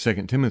 2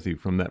 Timothy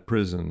from that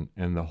prison,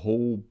 and the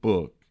whole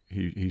book,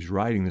 he's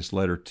writing this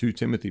letter to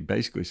Timothy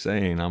basically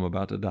saying, I'm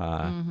about to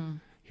die.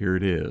 Here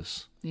it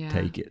is. Yeah.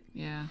 Take it.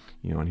 Yeah.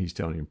 And he's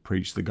telling him,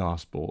 preach the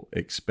gospel,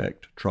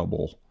 expect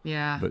trouble.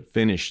 Yeah. But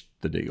finish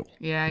the deal.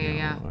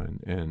 Yeah.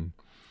 And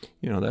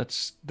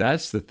that's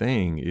the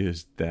thing,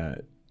 is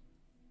that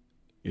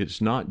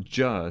it's not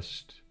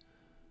just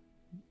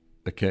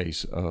a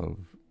case of,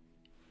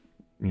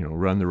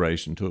 run the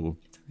race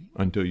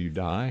until you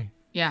die.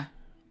 Yeah.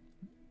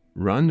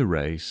 Run the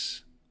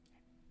race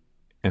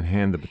and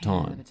hand the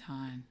baton.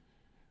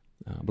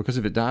 Because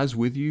if it dies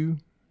with you,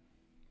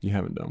 you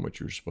haven't done what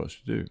you're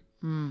supposed to do.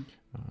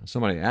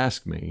 Somebody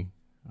asked me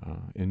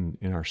in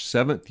our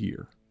 7th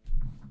year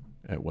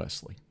at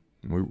Wesley,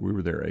 we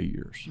were there 8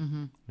 years.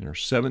 In our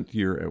 7th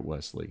year at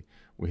Wesley,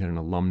 we had an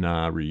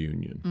alumni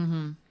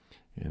reunion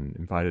and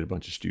invited a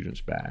bunch of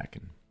students back.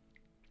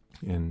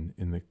 And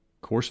in the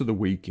course of the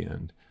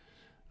weekend,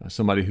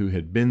 somebody who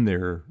had been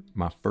there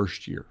my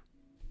first year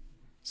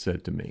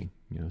said to me,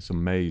 it's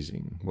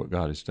amazing what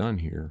God has done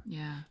here.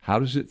 Yeah. How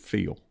does it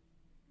feel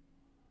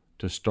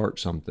to start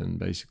something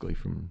basically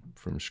from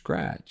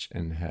scratch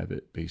and have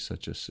it be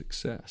such a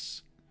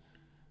success?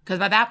 Because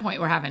by that point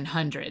we're having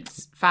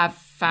hundreds, five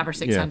or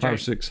 600. Yeah, 500 or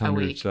 600, a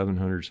week.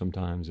 700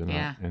 sometimes. And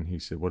and he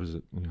said, "What is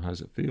it? How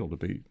does it feel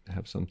to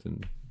have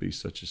something be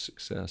such a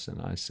success?"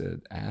 And I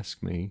said,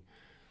 "Ask me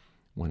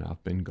when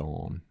I've been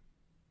gone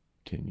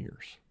 10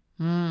 years."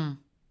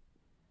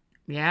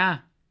 Yeah.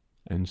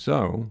 And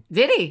so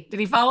did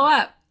he follow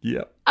up?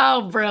 Yep.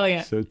 Oh,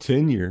 brilliant. So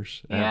 10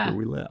 years after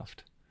we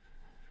left.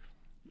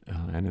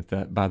 And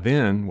by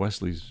then,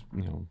 Wesley's,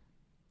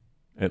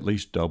 at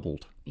least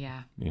doubled.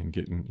 Yeah. And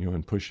getting,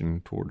 and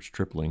pushing towards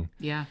tripling.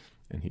 Yeah.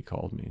 And he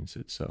called me and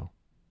said, "So,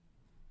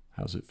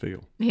 how's it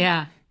feel?"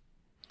 Yeah.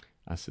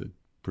 I said,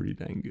 "Pretty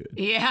dang good."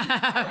 Yeah,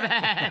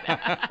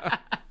 I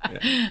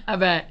bet. I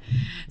bet.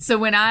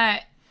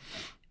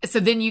 So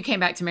then you came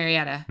back to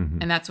Marietta,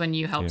 and that's when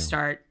you helped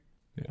start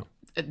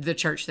the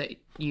church that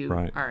you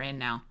are in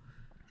now.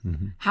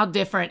 How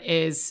different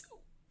is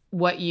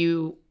what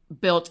you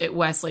built at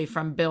Wesley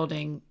from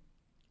building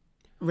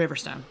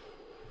Riverstone?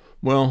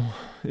 Well,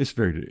 it's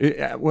I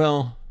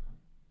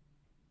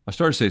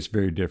started to say it's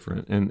very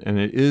different, and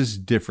it is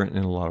different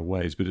in a lot of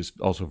ways, but it's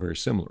also very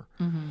similar.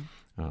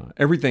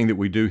 Everything that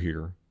we do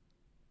here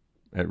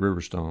at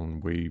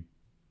Riverstone, we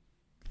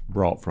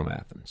brought from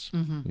Athens.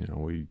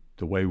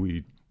 The way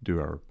we do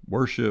our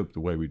worship, the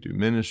way we do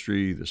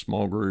ministry, the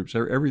small groups,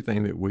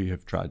 everything that we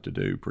have tried to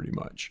do pretty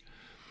much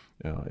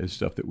is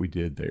stuff that we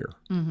did there.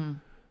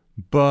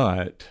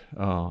 But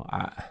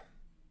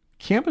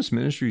campus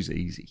ministry is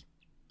easy.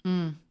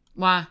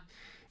 Why?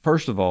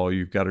 First of all,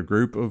 you've got a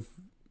group of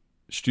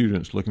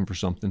students looking for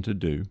something to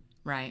do.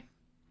 Right.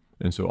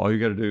 And so all you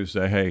got to do is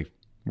say, "Hey,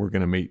 we're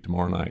going to meet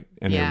tomorrow night,"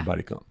 and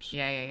everybody comes.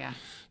 Yeah.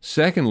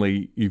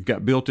 Secondly, you've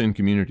got built-in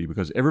community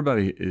because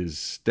everybody is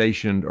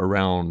stationed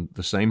around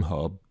the same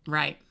hub.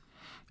 Right.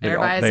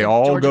 They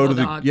all go to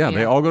the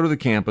they all go to the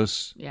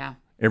campus. Yeah.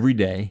 every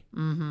day.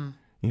 You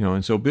know,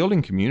 and so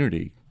building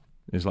community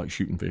is like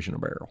shooting fish in a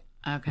barrel.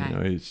 Okay. You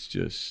know, it's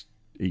just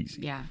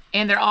easy. Yeah.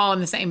 And they're all in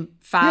the same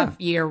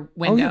 5-year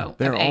window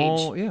they're of age.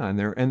 all and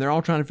they're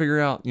all trying to figure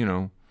out, you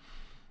know,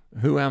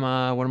 who am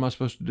I? What am I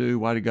supposed to do?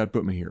 Why did God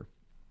put me here?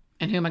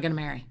 And who am I going to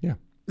marry? Yeah.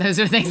 Those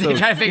are things they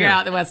try to figure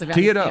out the West of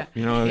Tee it up,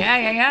 you know.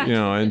 Yeah. You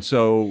know, and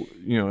so,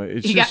 you know,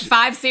 it's you just, got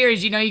 5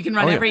 series, you know, you can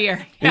run every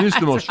year. It is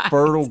the most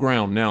fertile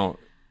ground. Now,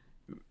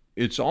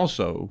 it's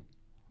also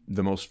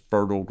the most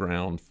fertile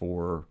ground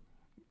for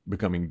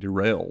becoming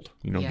derailed,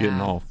 you know, getting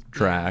off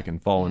track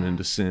and falling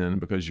into sin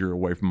because you're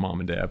away from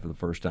mom and dad for the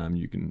first time.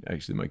 You can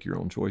actually make your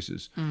own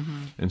choices.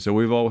 And so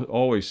we've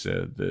always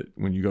said that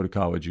when you go to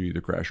college, you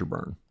either crash or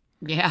burn.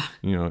 Yeah.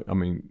 You know, I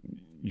mean,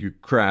 you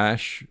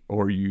crash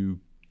or you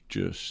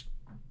just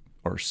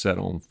are set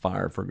on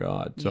fire for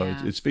God. So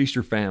it's feast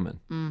or famine.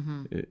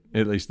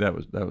 At least that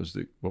was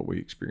what we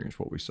experienced,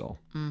 what we saw.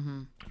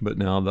 But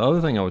now the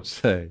other thing I would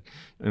say,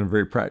 in a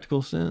very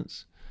practical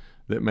sense,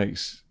 that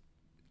makes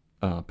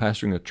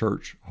pastoring a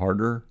church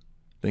harder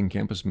than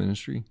campus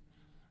ministry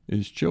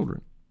is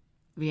children.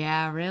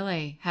 Yeah,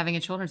 really. Having a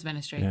children's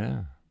ministry.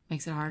 Yeah.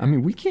 Makes it harder. I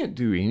mean, we can't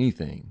do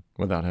anything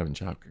without having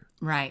childcare.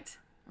 Right.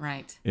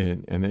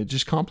 And it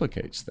just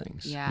complicates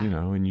things. Yeah. You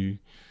know, and you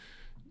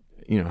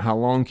know, how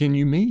long can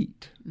you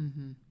meet?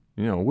 You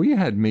know, we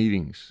had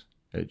meetings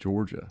at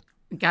Georgia.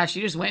 Gosh,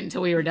 you just went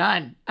until we were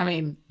done. I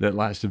mean, that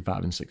lasted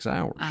 5 and 6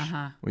 hours.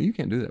 Well, you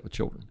can't do that with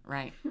children.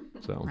 Right.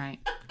 So. Right.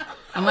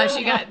 Unless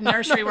you got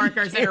nursery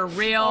workers that are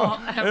real.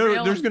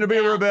 There's going to be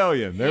a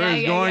rebellion. There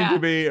is going to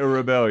be a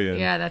rebellion.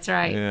 Yeah, that's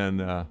right. And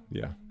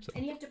So.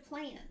 And you have to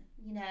plan.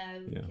 You know,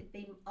 it could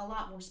be a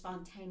lot more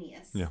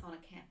spontaneous on a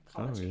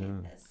college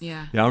campus.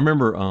 Yeah, I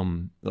remember,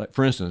 like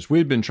for instance, we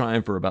had been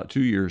trying for about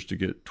 2 years to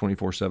get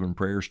 24/7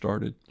 prayer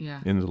started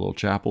in the little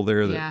chapel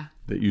there that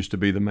used to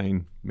be the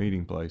main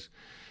meeting place.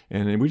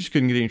 And we just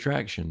couldn't get any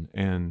traction.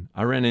 And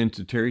I ran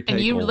into Terry Takel.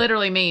 And you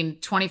literally mean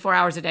 24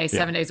 hours a day,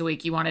 7 days a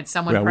week. You wanted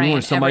someone praying every hour. We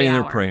wanted somebody in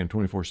there praying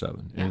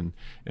 24/7.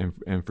 Yeah.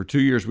 And for 2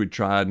 years we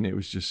tried, and it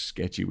was just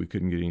sketchy. We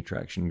couldn't get any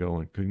traction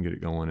going, couldn't get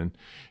it going.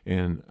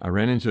 And I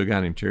ran into a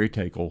guy named Terry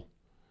Takel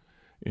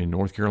in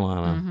North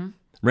Carolina.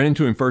 Ran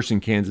into him first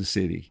in Kansas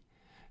City.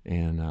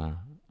 And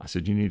I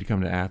said, you need to come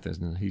to Athens.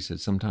 And he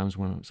said, sometime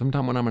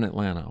when I'm in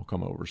Atlanta, I'll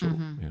come over. So, you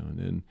know, and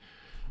then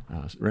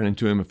ran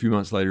into him a few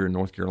months later in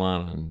North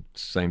Carolina, and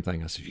same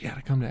thing. I said, you got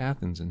to come to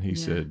Athens. And he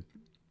said,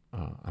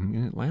 I'm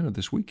in Atlanta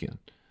this weekend.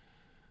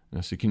 And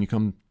I said, can you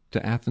come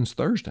to Athens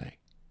Thursday?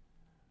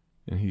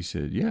 And he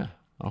said, yeah,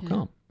 I'll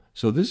come.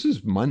 So this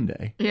is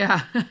Monday.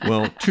 Yeah.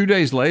 Well, 2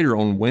 days later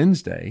on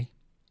Wednesday,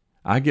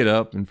 I get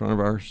up in front of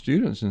our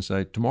students and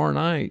say, tomorrow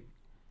night,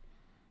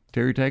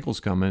 Terry Takel's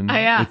coming.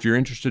 If you're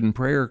interested in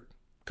prayer,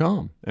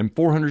 come. And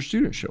 400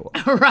 students show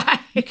up.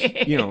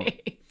 Right. You know,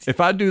 if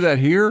I do that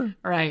here,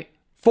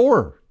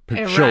 4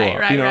 show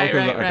up, you know,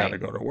 because I got to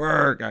go to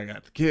work, I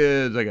got the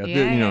kids, I got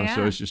this, you know,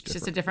 so it's just different. It's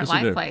just a different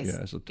life place.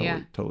 Yeah, it's a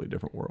totally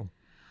different world.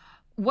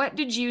 What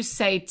did you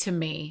say to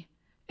me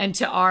and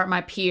to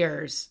my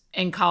peers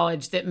in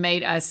college that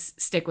made us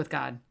stick with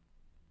God?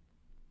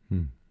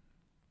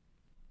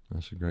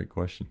 That's a great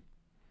question.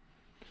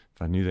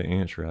 If I knew the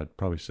answer, I'd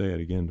probably say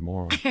it again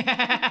tomorrow.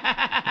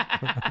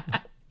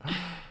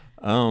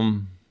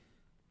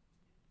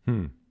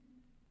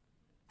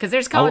 Because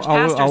there's college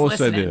pastors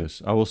listening.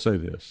 I will say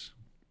this.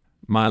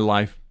 My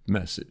life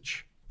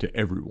message to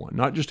everyone,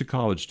 not just to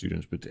college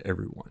students, but to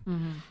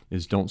everyone,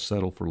 is don't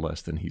settle for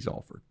less than he's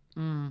offered.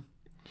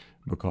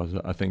 Because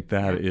I think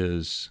that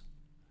is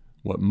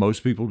what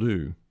most people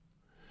do.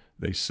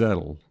 They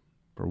settle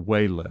for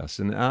way less.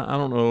 And I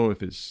don't know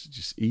if it's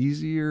just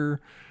easier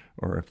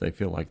or if they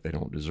feel like they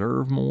don't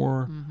deserve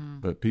more,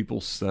 but people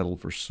settle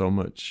for so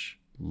much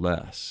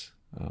less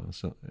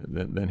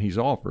than he's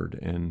offered.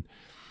 And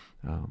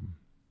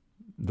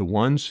the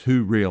ones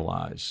who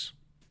realize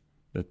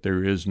that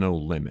there is no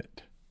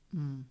limit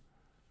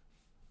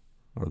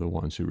are the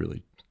ones who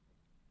really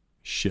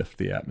shift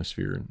the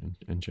atmosphere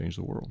and change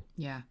the world.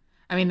 Yeah.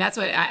 I mean, that's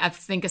what I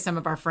think of some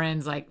of our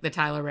friends, like the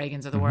Tyler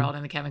Reagans of the world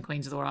and the Kevin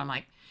Queens of the world. I'm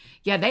like,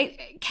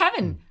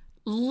 Kevin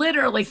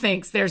literally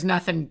thinks there's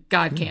nothing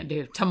God can't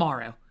do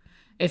tomorrow.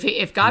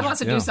 If God wants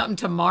to do something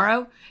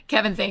tomorrow,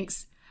 Kevin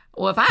thinks,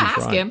 well, if I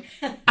ask him.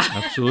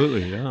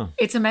 Absolutely, yeah.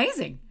 It's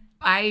amazing.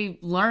 I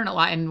learn a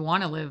lot and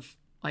want to live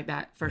like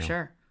that for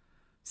sure.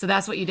 So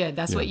that's what you did.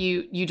 That's what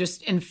you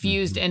just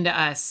infused into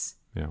us.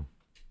 Yeah.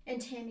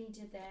 And Tammy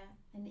did that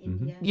in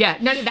India. Yeah,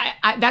 no,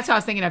 that's what I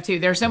was thinking of too.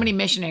 There are so many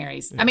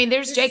missionaries. Yeah. I mean,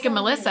 there's Jake and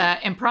Melissa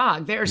in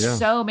Prague. There are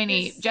so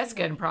many,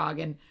 Jessica in Prague,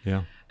 and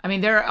I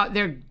mean,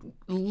 they're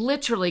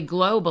literally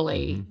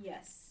globally.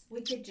 Yes,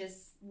 we could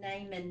just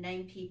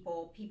name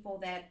people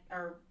that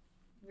are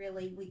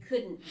really we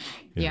couldn't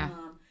name.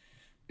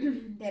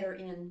 That are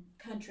in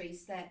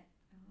countries that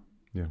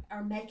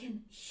are making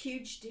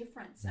huge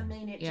difference. I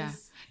mean, it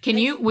just.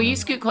 Will you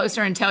scoot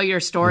closer and tell your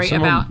story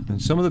about?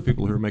 And some of the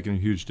people who are making a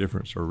huge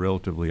difference are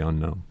relatively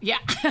unknown. Yeah.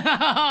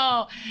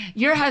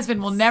 Your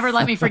husband will never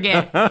let me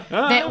forget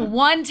that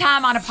one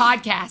time on a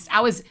podcast,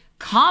 I was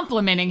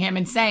complimenting him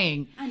and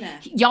saying, I know.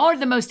 Y'all are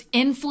the most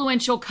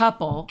influential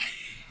couple,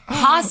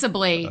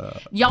 possibly.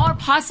 Y'all are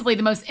possibly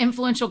the most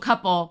influential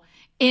couple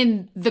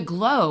in the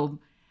globe.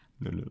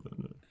 No.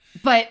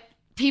 But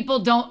people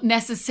don't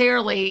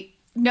necessarily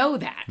know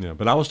that. Yeah,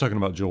 but I was talking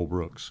about Joel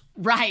Brooks.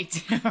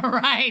 Right,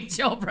 right,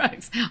 Joel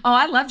Brooks. Oh,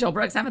 I love Joel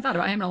Brooks. I haven't thought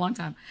about him in a long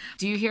time.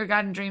 Do you hear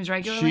God in dreams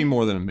regularly? She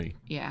more than me.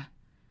 Yeah.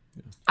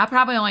 I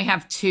probably only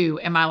have 2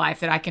 in my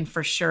life that I can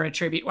for sure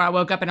attribute where I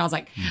woke up and I was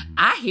like,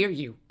 I hear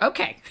you.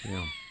 Okay.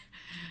 Yeah.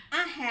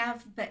 I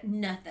have, but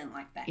nothing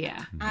like that.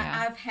 Yeah.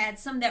 I've had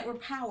some that were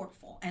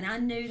powerful, and I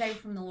knew they were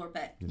from the Lord,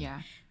 but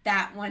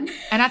that one.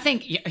 And I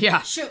think,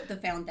 shook the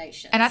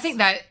foundation. And I think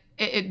that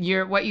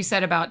what you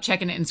said about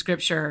checking it in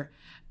Scripture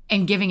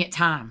and giving it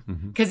time.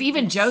 Because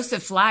even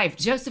Joseph's life,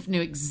 Joseph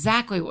knew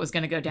exactly what was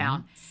going to go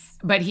down,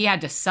 but he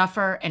had to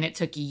suffer, and it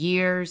took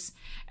years.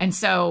 And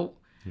so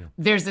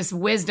there's this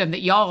wisdom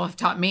that y'all have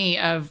taught me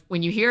of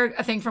when you hear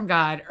a thing from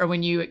God, or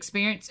when you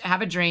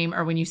have a dream,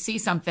 or when you see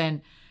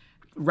something,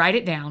 write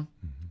it down,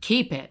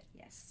 keep it,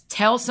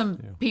 tell some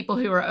people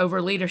who are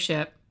over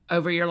leadership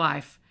over your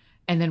life,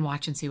 and then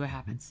watch and see what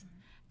happens.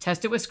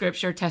 Test it with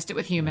Scripture, test it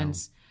with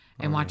humans,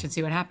 and watch and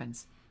see what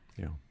happens.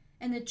 Yeah.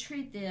 And the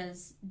truth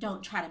is,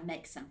 don't try to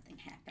make something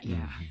happen.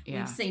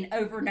 Yeah. We've seen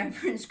over and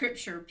over in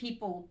Scripture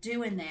people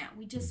doing that.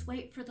 We just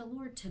wait for the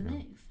Lord to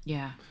move.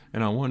 Yeah.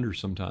 And I wonder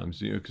sometimes,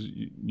 because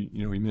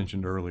you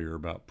mentioned earlier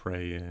about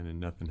praying and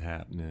nothing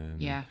happening.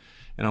 Yeah.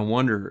 And I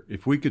wonder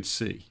if we could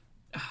see,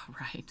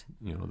 right,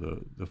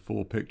 the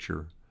full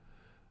picture,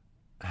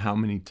 how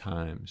many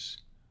times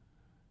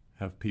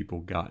have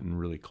people gotten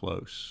really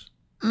close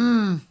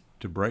to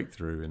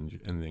breakthrough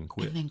and then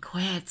quit? And then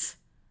quit.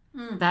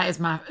 That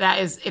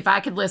is if I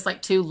could list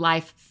like 2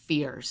 life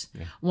fears,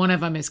 one of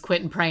them is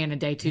quitting praying a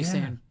day too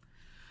soon.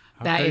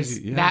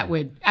 That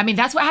would, I mean,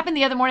 that's what happened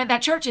the other morning at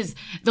that church. Is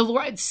the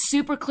Lord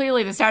super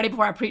clearly the Saturday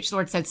before I preached, the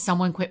Lord said,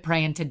 someone quit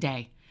praying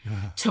today.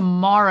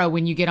 Tomorrow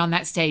when you get on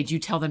that stage, you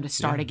tell them to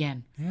start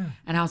again.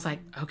 And I was like,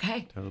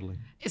 okay. Totally.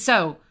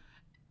 So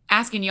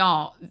asking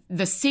y'all,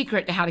 the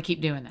secret to how to keep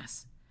doing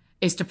this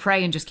is to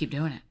pray and just keep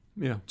doing it.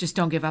 Yeah. Just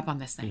don't give up on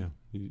this thing.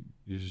 Yeah.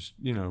 You just,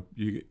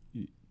 you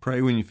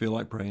pray when you feel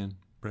like praying.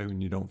 Pray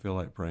when you don't feel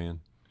like praying.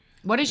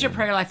 What does your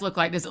prayer life look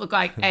like? Does it look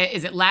like,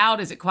 is it loud?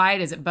 Is it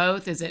quiet? Is it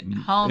both? Is it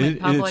home and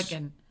public?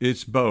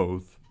 It's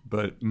both,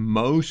 but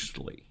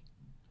mostly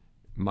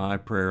my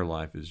prayer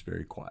life is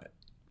very quiet.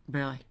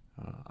 Really?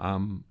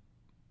 I'm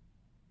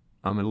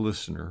a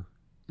listener.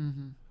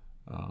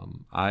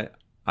 I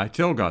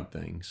tell God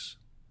things,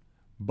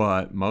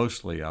 but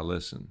mostly I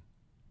listen.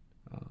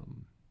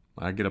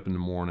 I get up in the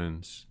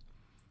mornings.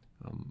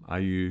 I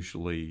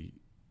usually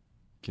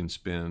can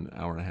spend an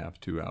hour and a half,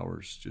 2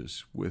 hours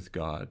just with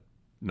God,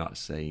 not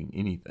saying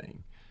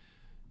anything,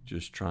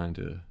 just trying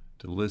to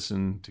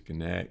listen, to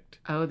connect.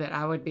 Oh, that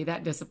I would be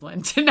that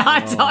disciplined to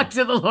not talk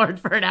to the Lord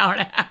for an hour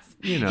and a half.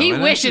 He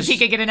wishes he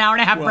could get an hour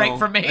and a half break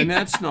from me. And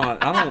that's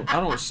not, I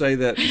don't say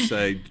that to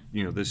say,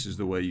 this is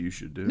the way you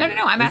should do it. No,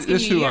 I'm asking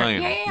this you. This is who I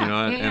am.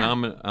 Yeah. And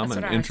I'm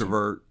an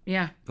introvert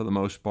for the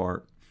most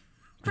part.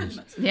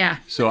 Yeah.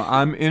 So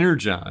I'm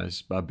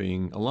energized by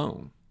being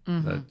alone.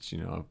 That's,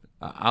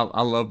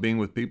 I love being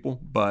with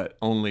people, but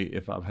only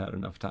if I've had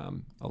enough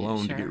time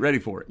alone to get ready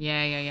for it.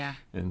 Yeah.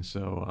 And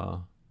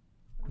so,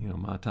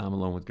 my time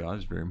alone with God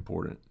is very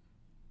important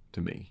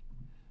to me.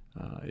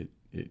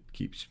 It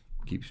keeps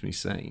me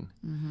sane.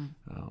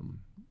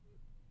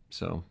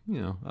 So,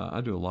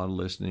 I do a lot of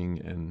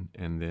listening,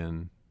 and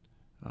then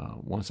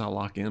once I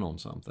lock in on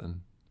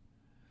something,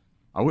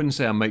 I wouldn't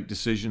say I make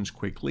decisions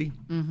quickly,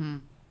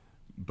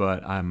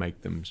 but I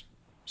make them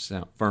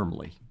sound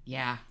firmly.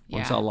 Yeah.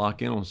 Once I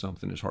lock in on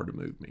something, it's hard to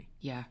move me.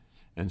 Yeah.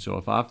 And so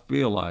if I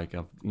feel like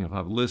if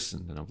I've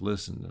listened and I've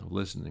listened and I've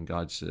listened, and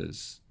God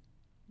says,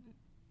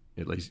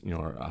 at least,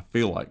 or I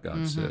feel like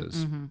God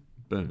says,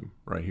 boom,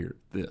 right here,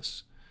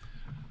 this.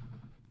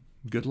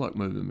 Good luck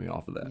moving me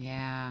off of that.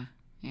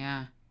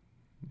 Yeah.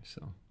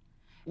 So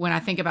when I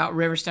think about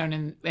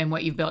Riverstone and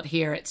what you've built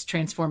here, it's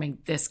transforming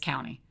this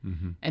county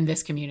and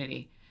this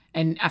community.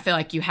 And I feel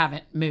like you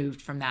haven't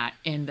moved from that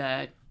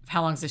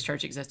how long has this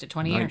church existed?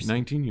 20 years?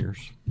 19 years.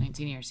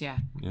 19 years, yeah.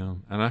 Yeah,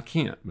 and I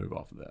can't move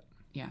off of that.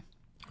 Yeah.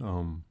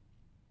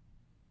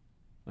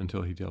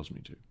 Until he tells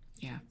me to.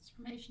 Yeah.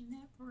 Transformation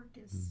Network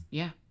is...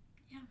 Yeah.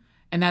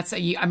 And that's,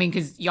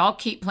 because y'all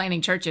keep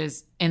planting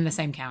churches in the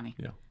same county.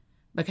 Yeah.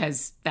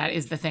 Because that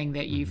is the thing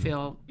that you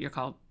feel you're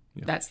called.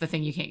 Yeah. That's the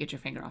thing you can't get your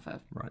finger off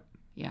of. Right.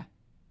 Yeah.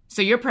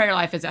 So your prayer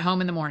life is at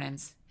home in the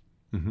mornings.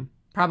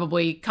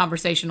 Probably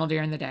conversational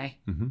during the day.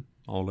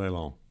 All day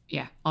long.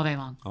 Yeah, all day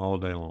long. All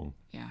day long.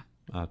 Yeah.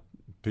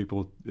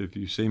 People, if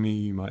you see me,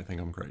 you might think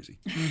I'm crazy.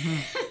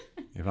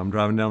 If I'm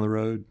driving down the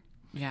road.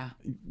 Yeah.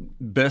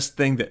 Best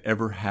thing that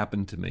ever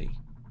happened to me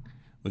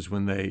was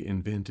when they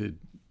invented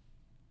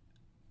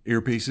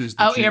earpieces.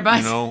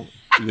 Earbuds.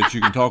 that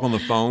you can talk on the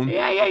phone.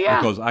 Yeah.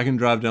 Because I can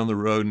drive down the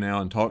road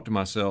now and talk to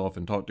myself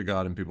and talk to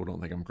God, and people don't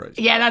think I'm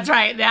crazy. Yeah, that's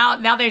right.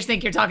 Now they just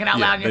think you're talking out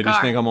loud in your car. They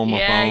just think I'm on my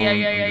phone.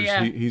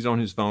 Yeah. He's on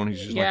his phone.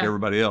 He's just like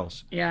everybody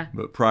else. Yeah.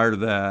 But prior to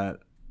that,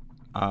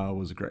 I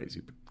was a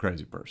crazy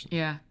person.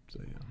 Yeah. So,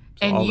 yeah.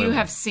 So and you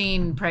have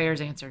seen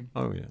prayers answered.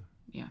 Oh, yeah.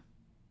 Yeah.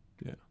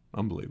 Yeah.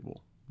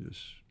 Unbelievable.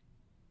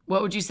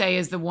 What would you say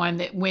is the one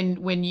that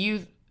when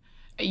you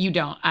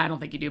don't, I don't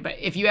think you do, but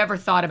if you ever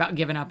thought about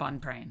giving up on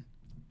praying,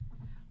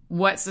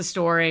 what's the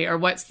story or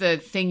what's the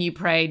thing you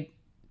prayed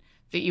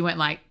that you went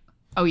like,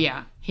 oh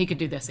yeah, he could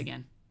do this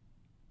again?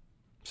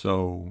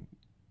 So,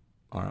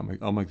 all right,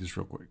 I'll make this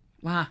real quick.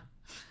 Wow.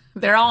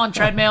 They're all on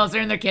treadmills.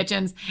 They're in their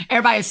kitchens.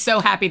 Everybody is so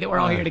happy that we're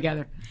all here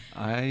together.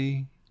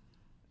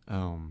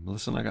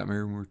 Melissa and I got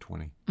married when we were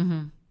 20.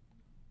 Mm-hmm.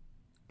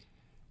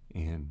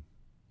 And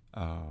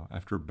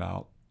after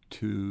about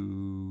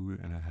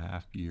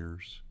 2.5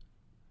 years,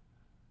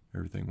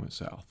 everything went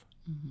south.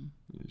 Mm-hmm.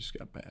 It just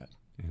got bad.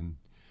 And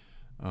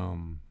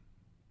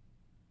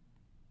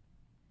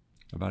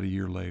about a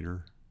year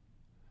later,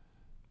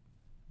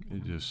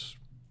 it just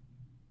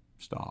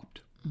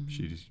stopped.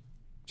 Mm-hmm.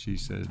 She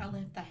said, I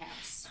left the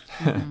house.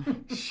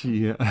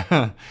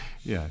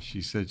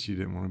 She said she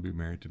didn't want to be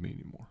married to me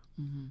anymore.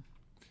 Mm-hmm.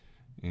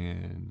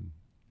 And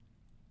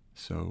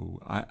so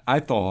I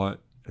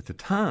thought, at the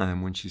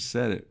time when she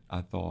said it,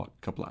 I thought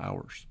a couple of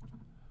hours,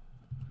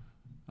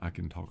 I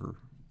can talk her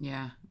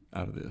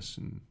out of this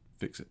and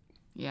fix it.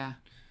 Yeah.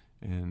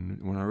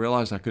 And when I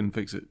realized I couldn't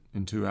fix it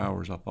in 2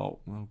 hours, I thought,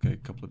 well, okay, a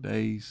couple of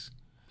days.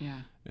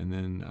 Yeah. And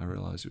then I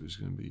realized it was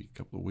going to be a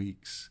couple of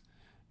weeks.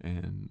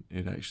 And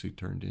it actually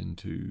turned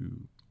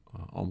into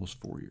almost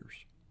 4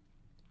 years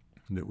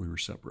that we were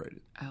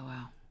separated. Oh,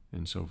 wow.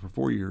 And so for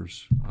 4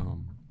 years,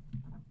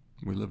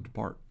 we lived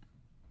apart.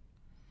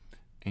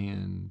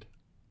 And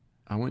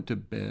I went to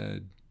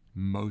bed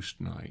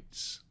most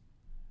nights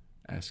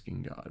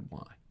asking God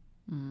why.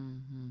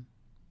 Mm-hmm.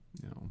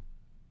 You know,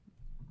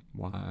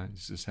 why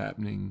is this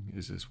happening?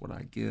 Is this what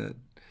I get?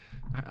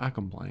 I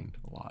complained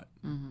a lot.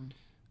 Mm-hmm.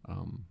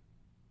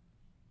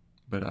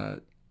 But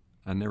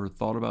I never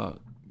thought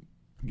about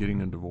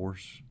getting a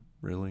divorce,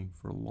 really,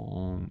 for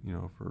long,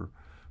 for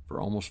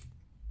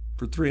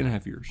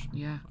 3.5 years.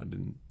 Yeah. I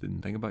didn't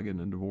think about getting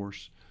a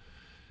divorce.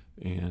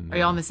 And are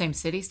y'all in the same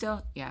city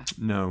still? Yeah.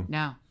 No.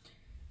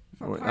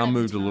 I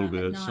moved a little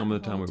bit. Some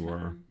of the time we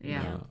were.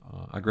 Yeah.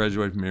 I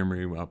graduated from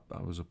Emory.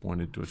 I was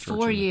appointed to a church.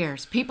 4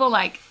 years. People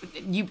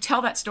you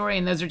tell that story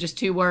and those are just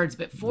 2 words,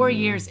 but 4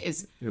 years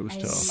is it was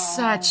tough.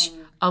 Such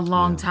a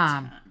long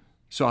time.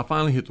 So I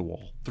finally hit the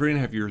wall.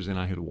 3.5 years in,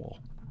 I hit a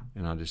wall.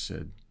 And I just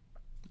said,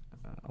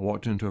 I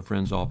walked into a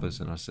friend's office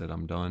and I said,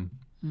 I'm done.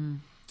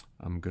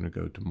 I'm going to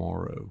go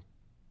tomorrow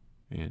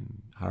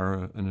and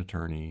hire an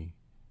attorney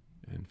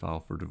and file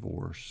for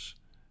divorce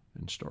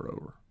and start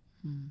over.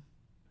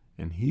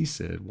 And he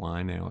said,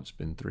 why now? It's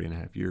been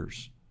 3.5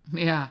 years.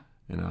 Yeah.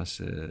 And I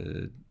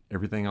said,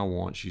 everything I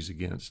want, she's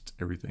against.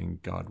 Everything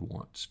God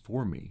wants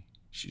for me,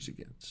 she's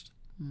against.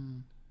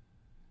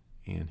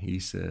 And he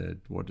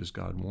said, what does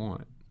God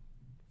want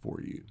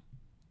for you?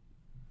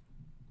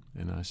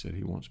 And I said,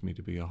 he wants me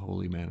to be a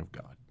holy man of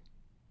God.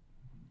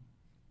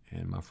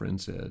 And my friend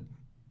said,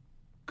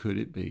 could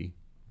it be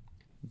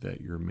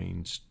that your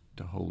means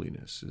to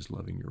holiness is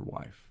loving your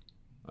wife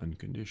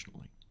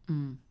unconditionally?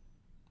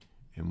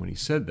 And when he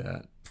said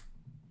that,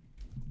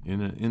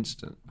 in an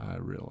instant, I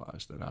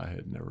realized that I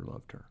had never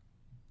loved her.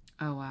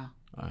 Oh, wow.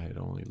 I had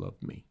only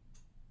loved me.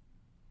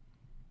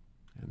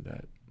 And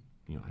that,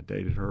 I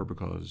dated her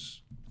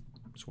because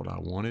it's what I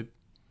wanted.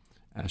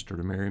 Asked her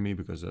to marry me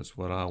because that's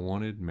what I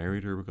wanted.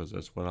 Married her because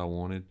that's what I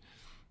wanted.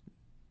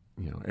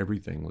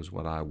 Everything was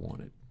what I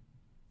wanted.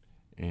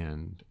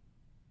 And,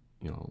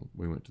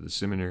 we went to the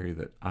seminary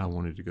that I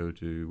wanted to go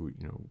to.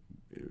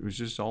 It was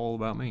just all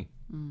about me.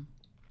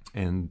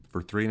 And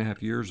for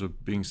 3.5 years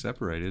of being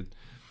separated,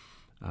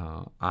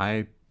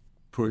 I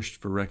pushed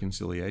for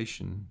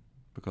reconciliation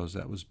because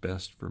that was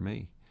best for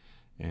me.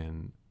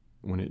 And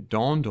when it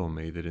dawned on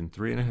me that in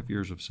 3.5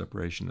 years of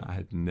separation, I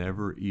had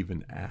never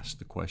even asked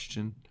the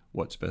question,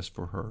 what's best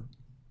for her?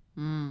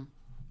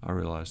 I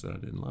realized that I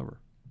didn't love her.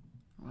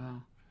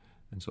 Wow.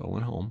 And so I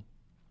went home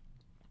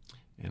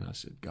and I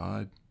said,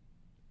 God,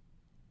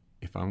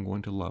 if I'm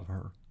going to love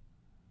her,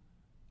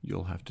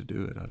 you'll have to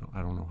do it.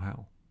 I don't know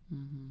how.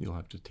 You'll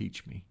have to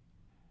teach me.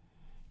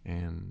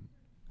 And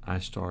I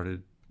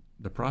started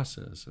the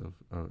process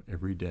of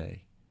every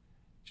day,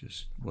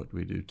 just what do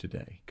we do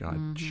today?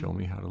 God, show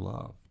me how to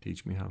love.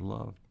 Teach me how to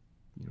love.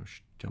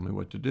 Tell me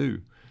what to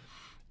do.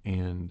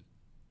 And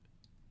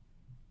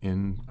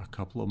in a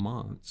couple of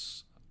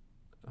months,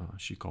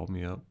 she called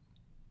me up.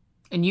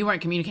 And you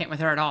weren't communicating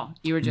with her at all?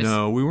 You were just...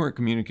 No, we weren't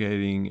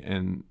communicating.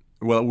 And,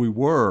 well, we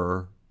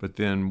were, but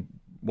then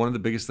one of the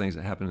biggest things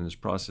that happened in this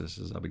process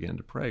as I began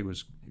to pray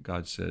was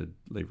God said,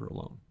 leave her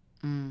alone.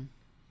 And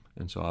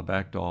so I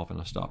backed off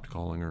and I stopped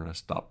calling her and I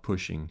stopped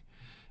pushing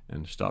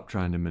and stopped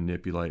trying to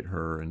manipulate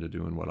her into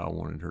doing what I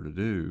wanted her to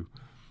do.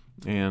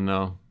 And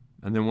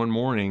And then one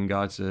morning,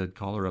 God said,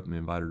 call her up and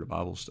invite her to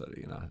Bible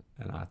study. And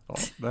I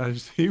thought, that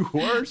is the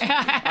worst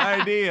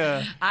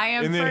idea. I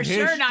am for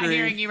sure not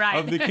hearing you right.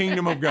 Of the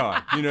kingdom of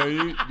God.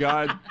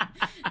 God,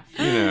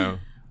 and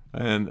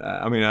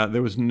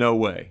there was no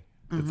way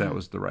that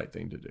was the right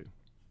thing to do.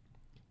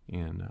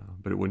 And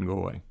but it wouldn't go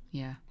away.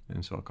 Yeah.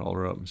 And so I called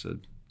her up and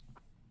said,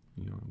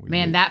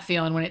 that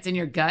feeling when it's in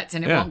your guts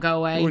and it won't go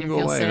away. It wouldn't and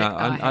you go feel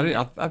away.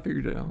 sick. I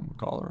figured I'm going to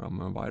call her. I'm going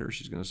to invite her.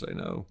 She's going to say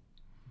no.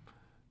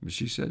 But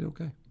she said,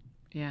 okay.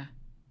 Yeah.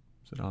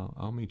 I said,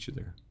 I'll meet you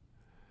there.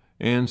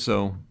 And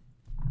so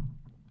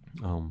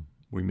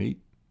we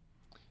meet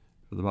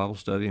for the Bible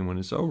study. And when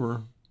it's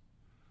over,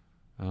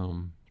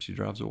 she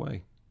drives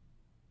away.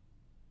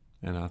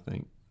 And I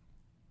think,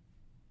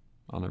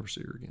 I'll never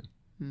see her again.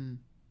 Mm.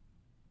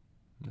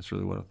 That's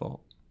really what I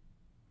thought.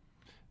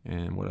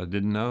 And what I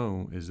didn't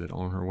know is that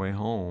on her way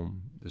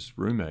home, this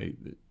roommate,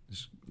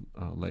 this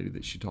lady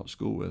that she taught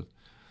school with,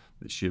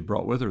 that she had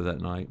brought with her that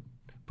night,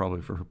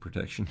 probably for her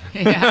protection.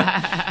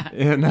 Yeah.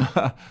 And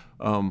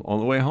on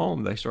the way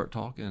home, they start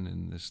talking,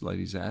 and this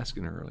lady's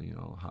asking her,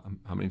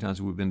 how many times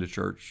have we been to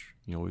church?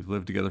 We've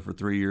lived together for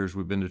 3 years.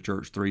 We've been to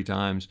church 3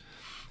 times.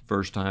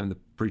 First time the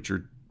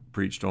preacher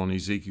preached on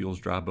Ezekiel's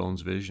dry bones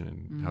vision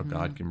and how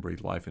God can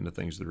breathe life into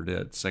things that are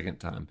dead. Second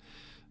time,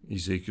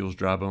 Ezekiel's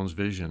dry bones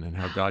vision and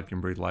how God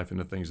can breathe life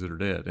into things that are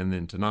dead. And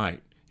then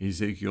tonight,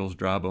 Ezekiel's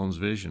dry bones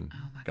vision.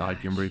 God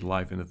can breathe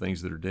life into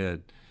things that are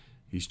dead.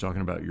 He's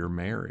talking about your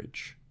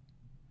marriage.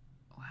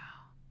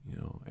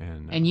 Wow.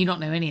 And you don't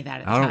know any of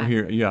that at the time.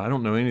 I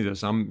don't know any of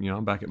this.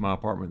 I'm back at my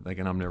apartment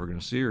thinking I'm never going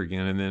to see her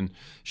again. And then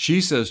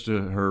she says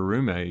to her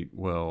roommate,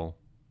 well,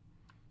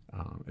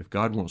 if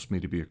God wants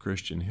me to be a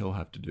Christian, he'll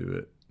have to do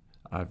it.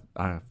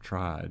 I've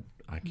tried.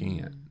 I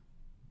can't.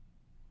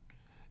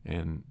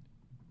 And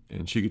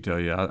she could tell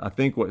you, I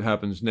think what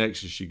happens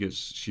next is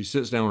she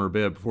sits down on her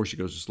bed before she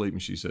goes to sleep and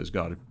she says,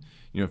 God,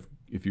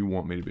 if you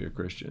want me to be a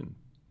Christian,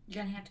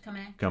 you're gonna have to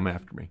come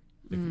after me.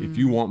 If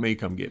you want me,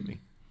 come get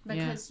me.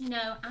 Because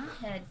I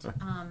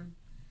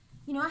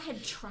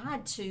had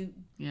tried to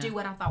do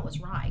what I thought was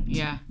right.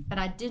 Yeah. But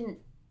I didn't.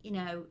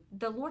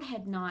 The Lord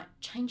had not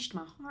changed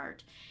my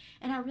heart,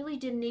 and I really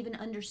didn't even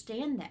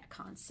understand that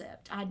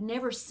concept. I'd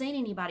never seen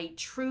anybody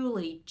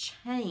truly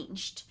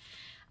changed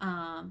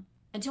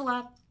until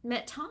I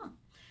met Tom,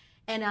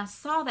 and I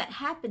saw that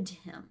happen to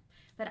him.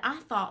 But I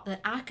thought that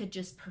I could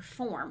just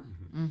perform,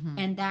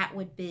 and that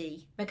would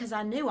be, because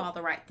I knew all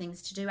the right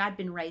things to do. I'd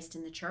been raised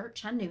in the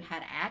church. I knew how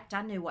to act.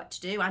 I knew what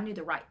to do. I knew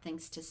the right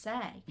things to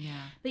say.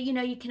 Yeah. But,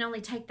 you can only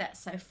take that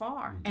so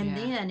far. And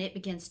then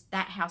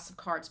that house of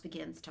cards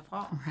begins to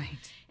fall. Right.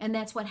 And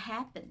that's what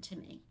happened to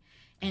me.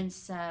 And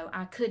so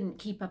I couldn't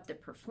keep up the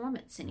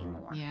performance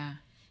anymore. Yeah.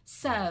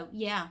 So,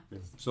 yeah.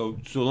 So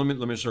let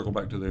me circle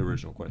back to the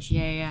original question.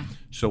 Yeah.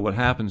 So what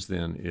happens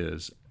then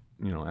is,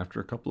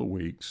 after a couple of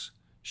weeks,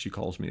 she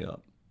calls me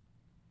up,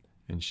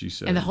 and she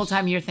says, and the whole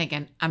time you're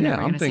thinking, I'm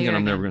never going to see her again.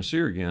 I'm never going to see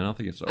her again. I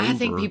think it's over. I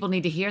think people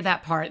need to hear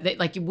that part.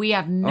 That we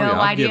have no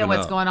idea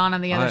what's going on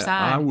the other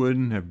side. I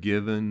wouldn't have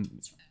given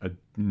a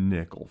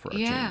nickel for our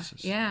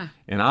chances. Yeah.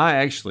 And I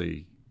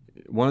actually,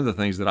 one of the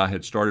things that I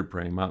had started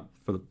praying,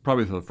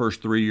 probably for the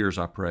first 3 years,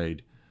 I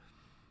prayed,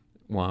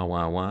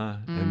 why?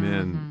 And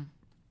then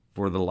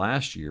for the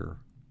last year,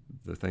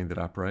 the thing that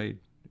I prayed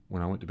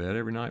when I went to bed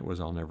every night was,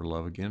 I'll never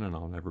love again, and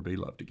I'll never be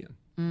loved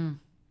again.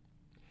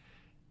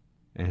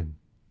 And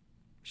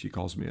she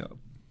calls me up,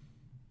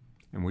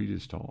 and we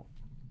just talk.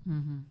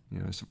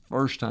 It's the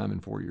first time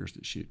in 4 years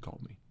that she had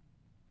called me.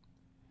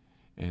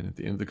 And at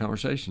the end of the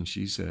conversation,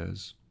 she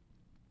says,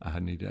 I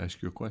need to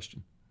ask you a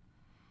question.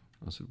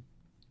 I said,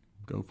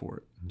 go for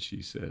it. And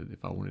she said,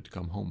 if I wanted to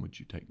come home, would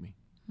you take me?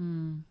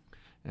 And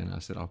I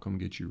said, I'll come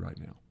get you right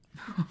now.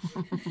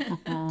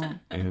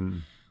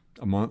 And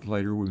a month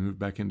later, we moved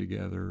back in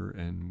together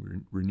and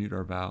we renewed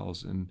our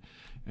vows and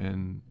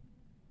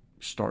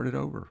started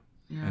over.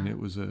 Yeah. And it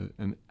was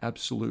an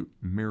absolute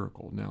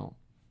miracle. Now,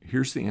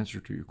 here's the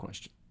answer to your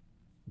question.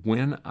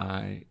 When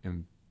I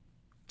am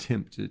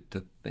tempted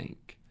to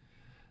think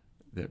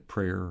that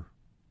prayer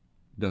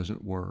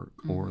doesn't work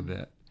or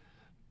that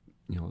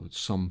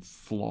some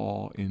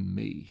flaw in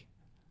me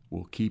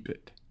will keep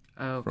it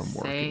from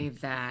working. Say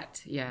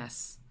that,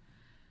 yes.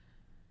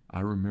 I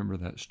remember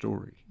that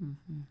story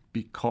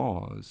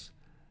because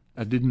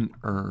I didn't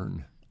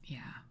earn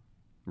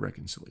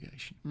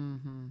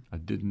reconciliation. I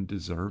didn't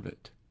deserve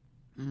it.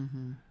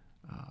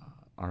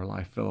 Our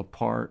life fell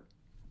apart,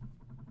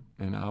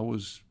 and I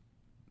was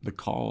the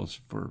cause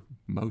for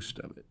most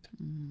of it.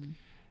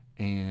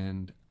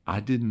 And I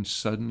didn't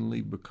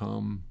suddenly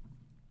become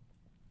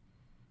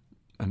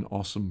an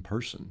awesome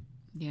person.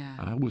 Yeah.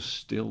 I was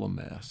still a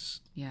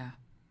mess. Yeah.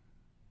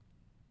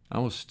 I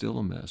was still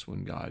a mess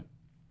when God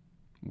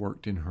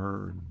worked in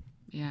her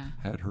and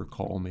had her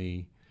call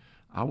me.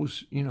 I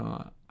was,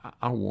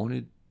 I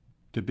wanted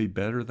to be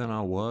better than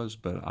I was,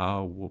 but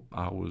I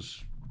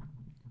was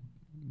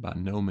by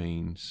no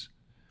means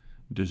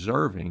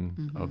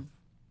deserving of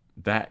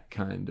that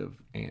kind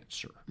of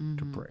answer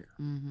to prayer.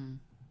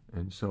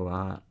 And so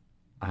I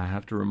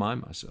have to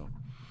remind myself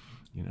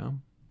You know,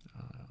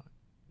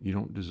 you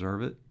don't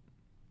deserve it.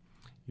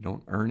 You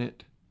don't earn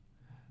it.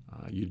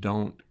 You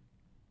don't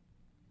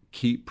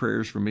keep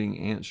prayers from being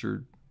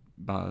answered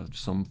by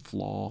some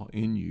flaw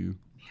in you.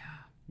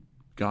 Yeah.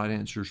 God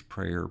answers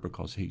prayer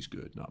because he's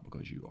good, not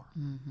because you are.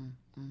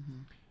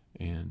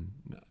 And,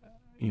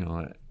 you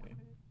know,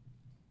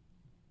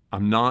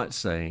 I'm not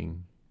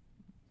saying,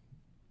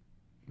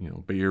 you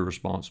know, be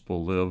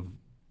irresponsible, live,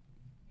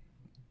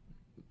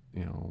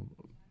 you know,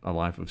 a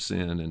life of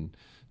sin and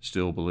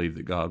still believe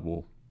that God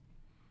will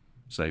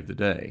save the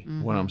day.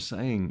 What I'm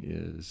saying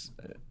is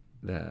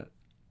that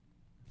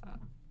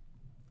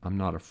I'm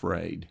not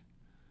afraid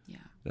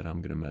that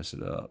I'm going to mess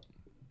it up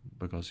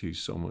because he's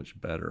so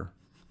much better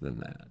than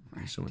that.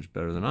 Right. He's so much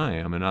better than I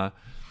am. And I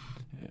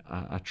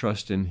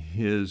trust in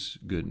his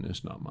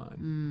goodness, not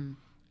mine.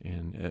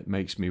 And it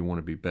makes me want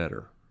to be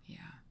better,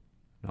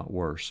 not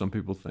worse. Some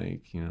people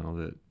think, you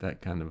know,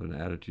 that kind of an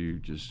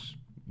attitude just,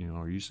 you know,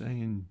 are you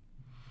saying,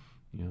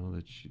 you know,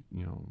 that,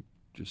 you know,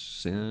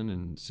 just sin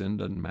and sin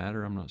doesn't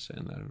matter? I'm not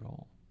saying that at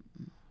all.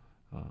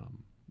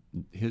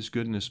 His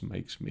goodness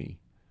makes me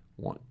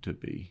want to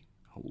be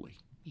holy.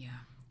 Yeah.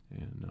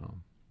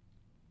 And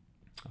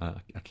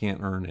I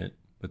can't earn it,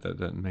 but that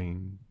doesn't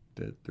mean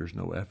that there's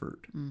no effort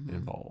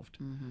involved.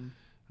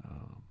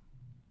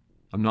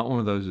 I'm not one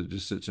of those that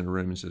just sits in a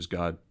room and says,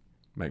 God,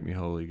 make me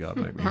holy. God,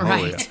 make me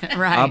holy.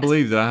 Right. I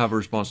believe that I have a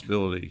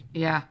responsibility.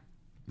 Yeah.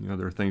 You know,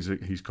 there are things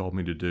that he's called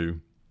me to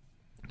do,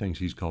 things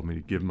he's called me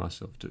to give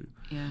myself to.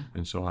 Yeah.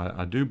 And so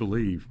I do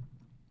believe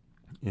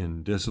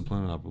in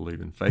discipline. I believe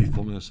in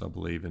faithfulness. I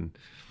believe in,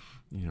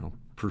 you know,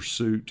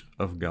 pursuit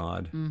of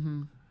God.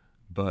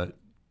 But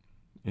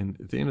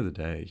at the end of the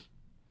day,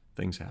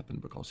 things happen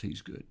because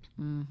he's good.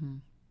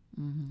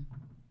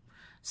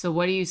 So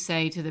what do you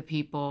say to the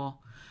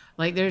people?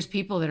 Like, there's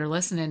people that are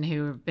listening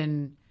who have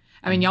been,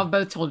 I mean, y'all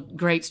both told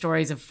great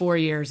stories of 4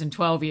 years and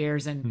 12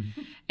 years and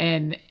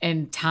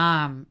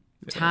time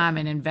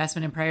and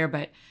investment in prayer.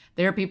 But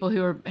there are people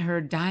who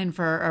are dying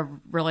for a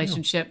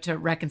relationship to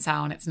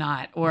reconcile and it's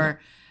not, or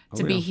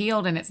to be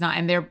healed and it's not.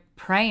 And they're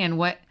praying.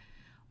 What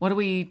do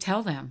we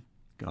tell them?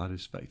 God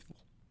is faithful.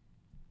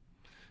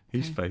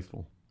 He's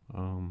faithful.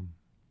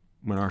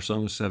 When our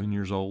son was 7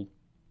 years old,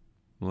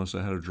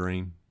 Melissa had a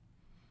dream.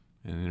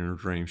 And in her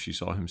dream, she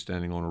saw him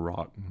standing on a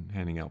rock and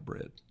handing out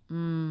bread.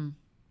 And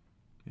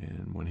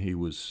when he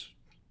was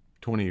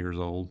 20 years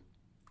old...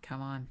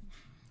 Come on.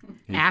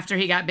 After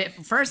he got bit,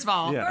 first of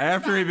all... Yeah,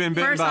 after he'd been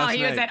bitten by a snake. First of all,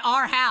 he was at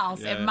our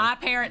house, at my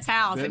parents'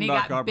 house, and he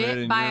got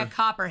bit by a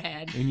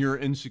copperhead. In your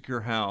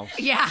insecure house.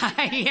 Yeah. Our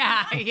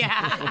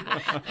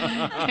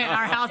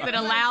house that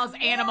allows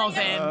animals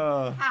in.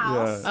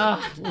 House.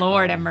 Oh,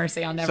 Lord have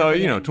mercy, I'll never So,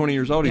 forget. you know, 20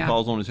 years old, he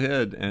falls on his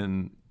head,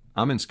 and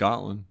I'm in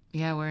Scotland.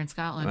 Yeah, we're in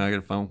Scotland. And I get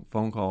a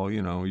phone call,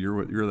 you know,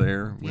 you're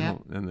there. We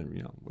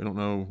don't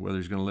know whether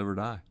he's going to live or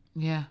die.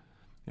 Yeah.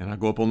 And I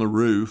go up on the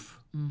roof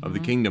of the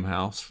Kingdom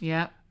House.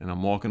 Yeah. And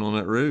I'm walking on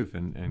that roof,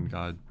 and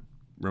God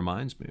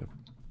reminds me of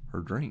her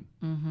dream.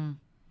 You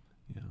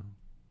know,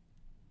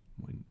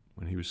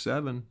 when he was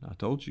 7, I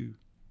told you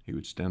he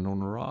would stand on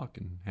the rock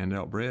and hand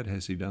out bread.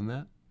 Has he done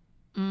that?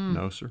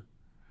 No, sir.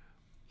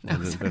 Well,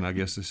 then I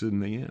guess this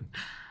isn't the end.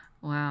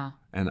 Wow.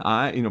 And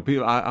I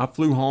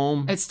flew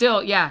home. It's still,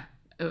 it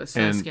was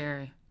so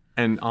scary.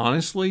 And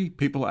honestly,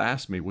 people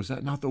ask me, was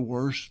that not the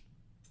worst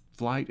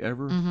flight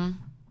ever?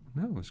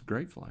 No, it was a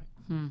great flight.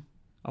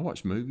 I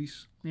watched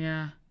movies.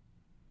 Yeah.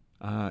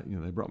 You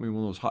know, they brought me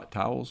one of those hot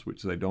towels,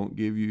 which they don't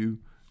give you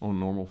on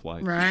normal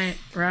flights. Right.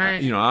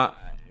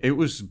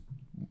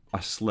 I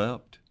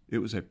slept. It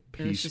was a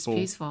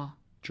peaceful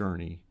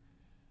journey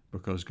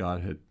because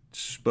God had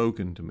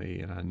spoken to me,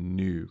 and I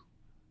knew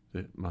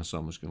that my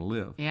son was going to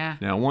live. Yeah.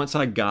 Now, once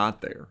I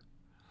got there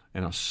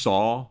and I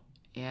saw,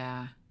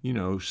 you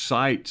know,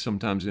 sight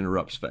sometimes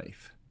interrupts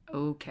faith.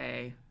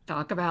 Okay.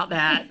 Talk about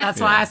that.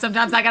 That's why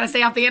sometimes I got to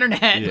stay off the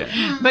internet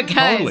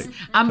because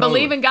I'm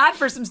believing God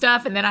for some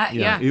stuff. And then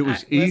it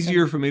was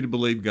easier for me to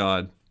believe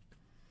God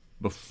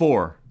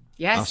before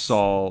I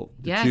saw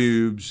the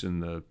tubes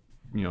and the,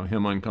 you know,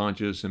 him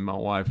unconscious and my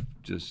wife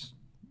just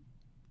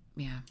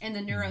and the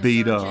neurosurgeon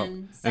beat up.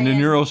 And the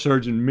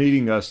neurosurgeon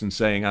meeting us and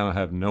saying, I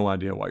have no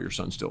idea why your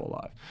son's still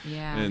alive.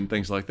 Yeah. And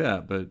things like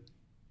that. But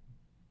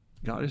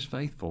God is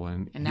faithful.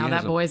 And now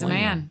that boy's a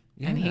man.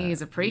 Yeah, and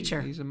he's a preacher.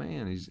 He's a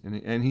man.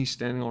 He's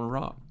standing on a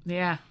rock.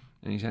 Yeah.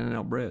 And he's handing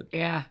out bread.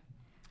 Yeah.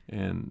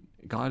 And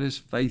God is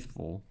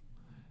faithful.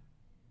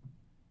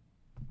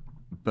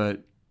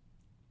 But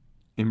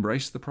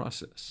embrace the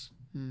process.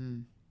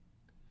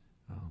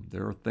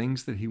 There are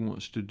things that he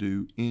wants to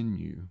do in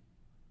you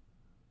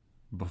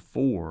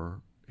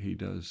before he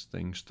does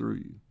things through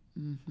you.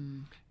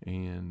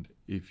 And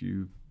if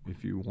you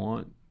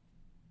want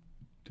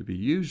to be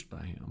used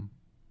by him,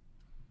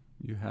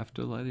 you have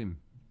to let him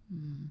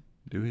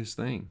do his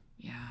thing.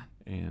 Yeah.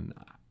 And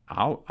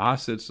I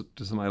said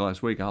to somebody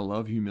last week, I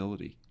love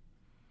humility.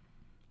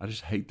 I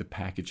just hate the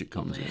package it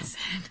comes in.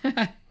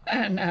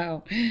 I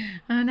know.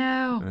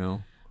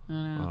 Well,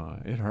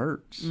 it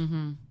hurts.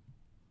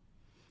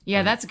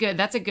 Yeah, that's good.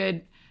 That's a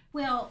good.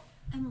 Well,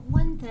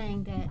 One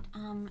thing that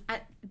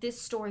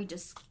this story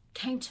just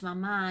came to my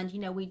mind,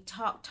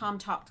 Tom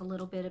talked a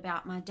little bit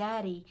about my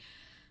daddy,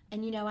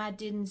 and I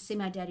didn't see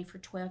my daddy for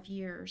 12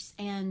 years,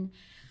 and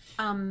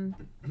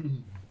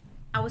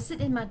I was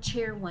sitting in my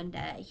chair one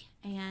day,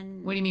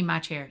 and... What do you mean, my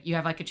chair? You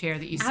have like a chair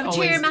that you always... I have a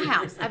chair in my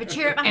house. I have a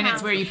chair at my house. And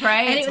it's where you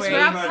pray? And it was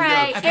where I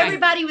pray. Okay.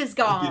 Everybody was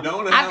gone.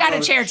 I've got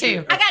a chair,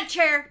 too. I got a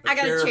chair. I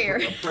got a chair.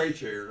 A pray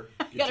chair.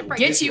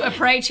 Get you a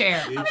pray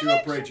chair. Get you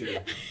a pray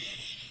chair.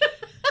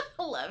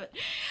 I love it.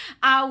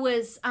 I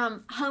was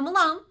home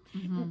alone.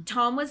 Mm-hmm.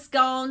 Tom was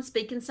gone,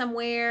 speaking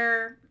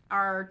somewhere.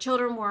 Our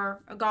children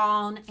were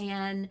gone.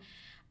 And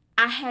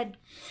I had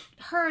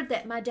heard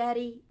that my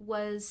daddy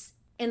was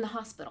in the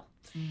hospital.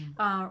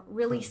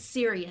 Really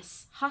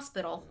serious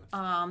hospital.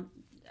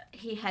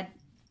 He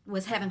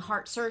was having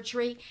heart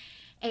surgery,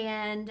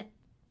 and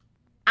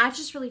I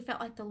just really felt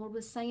like the Lord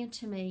was saying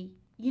to me,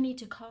 you need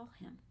to call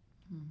him.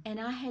 And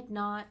I had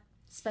not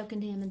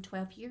spoken to him in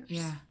 12 years.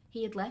 Yeah.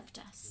 He had left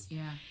us.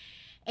 Yeah.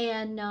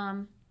 And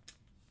I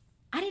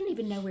didn't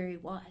even know where he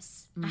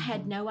was. I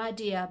had no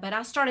idea, but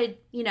I started,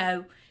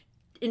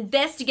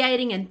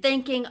 investigating and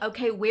thinking,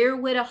 okay, where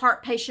would a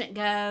heart patient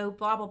go,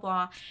 blah, blah,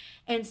 blah.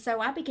 And so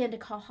I began to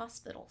call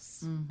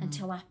hospitals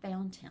until I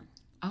found him.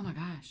 Oh, my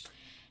gosh.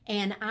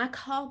 And I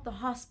called the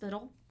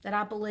hospital that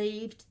I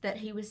believed that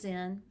he was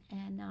in,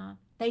 and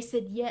they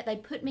said, yeah, they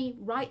put me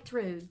right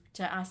through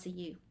to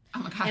ICU. Oh,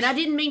 my gosh. And I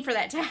didn't mean for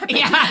that to happen.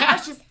 Yeah. I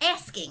was just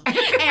asking.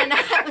 And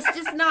I was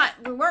just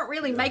we weren't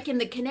really making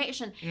the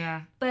connection.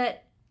 Yeah.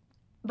 But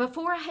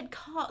before I had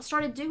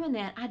started doing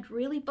that, I'd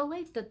really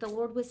believed that the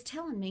Lord was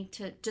telling me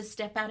to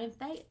step out in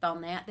faith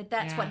on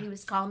that's what he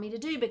was calling me to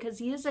do,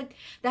 because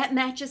that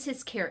matches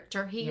his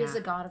character. He is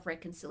a God of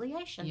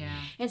reconciliation. Yeah.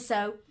 And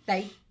so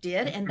they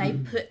did, and they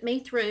put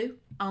me through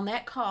on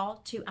that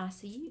call to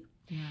ICU.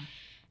 Yeah.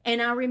 And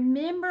I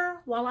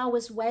remember while I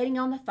was waiting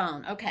on the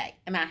phone, okay,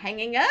 am I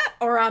hanging up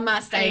or am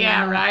I staying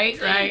on the line?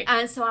 Right.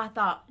 And so I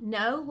thought,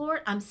 no, Lord,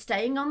 I'm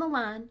staying on the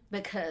line,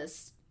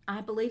 because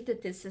I believe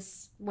that this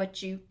is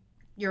what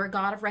you're a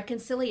God of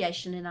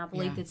reconciliation, and I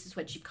believe this is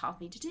what you've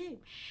called me to do.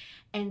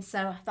 And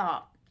so I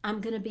thought, I'm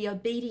going to be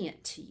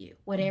obedient to you,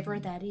 whatever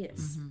that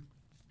is.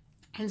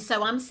 And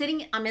so I'm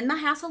in my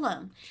house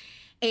alone,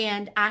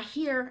 and I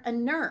hear a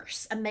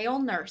male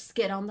nurse,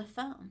 get on the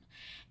phone.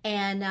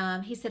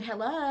 And he said,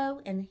 hello.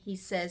 And he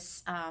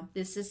says,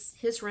 this is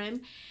his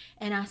room.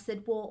 And I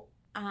said, well,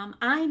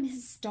 I'm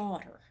his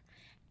daughter,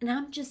 and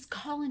I'm just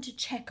calling to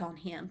check on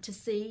him to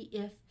see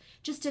if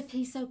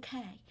he's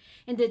okay,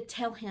 and to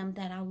tell him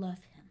that I love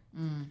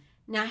him.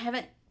 Now, I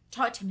haven't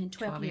talked to him in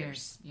 12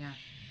 years. Yeah.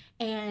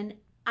 And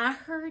I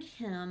heard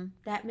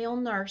that male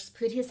nurse,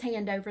 put his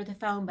hand over the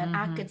phone, but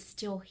I could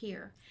still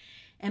hear.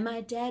 And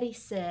my daddy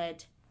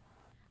said,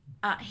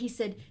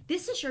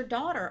 this is your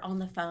daughter on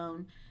the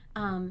phone.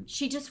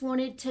 She just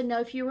wanted to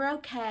know if you were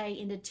okay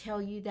and to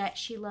tell you that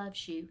she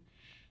loves you.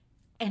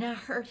 And I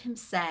heard him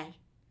say,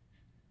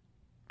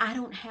 I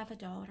don't have a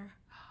daughter.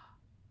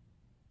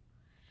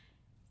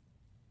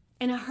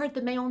 And I heard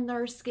the male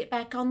nurse get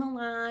back on the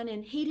line,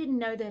 and he didn't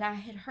know that I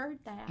had heard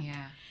that.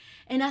 Yeah.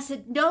 And I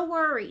said, no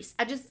worries.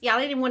 I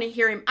didn't want to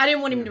hear him. I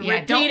didn't want him to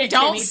repeat it to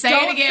don't me. Say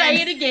don't it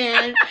say it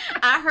again.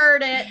 I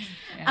heard it.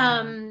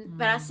 Yeah.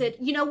 But I said,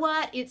 you know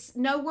what? It's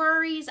no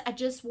worries. I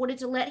just wanted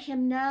to let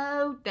him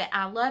know that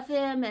I love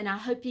him, and I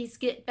hope he's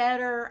get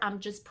better. I'm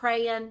just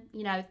praying,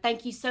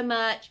 thank you so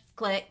much.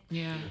 Click.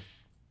 Yeah.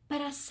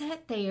 But I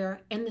sat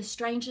there, and the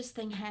strangest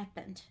thing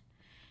happened.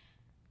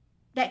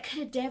 That could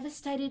have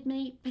devastated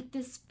me, but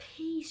this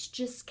peace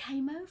just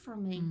came over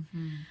me.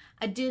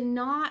 I did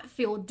not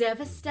feel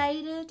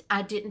devastated.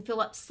 I didn't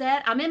feel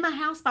upset. I'm in my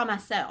house by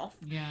myself.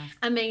 Yeah.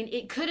 I mean,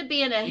 it could have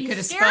been a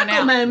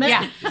hysterical moment.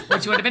 Yeah,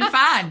 which would have been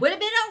fine. Would have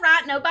been all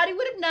right. Nobody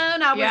would have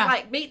known. I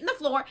was beating the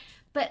floor.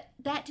 But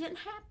that didn't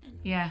happen.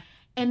 Yeah.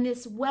 And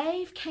this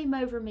wave came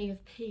over me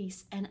of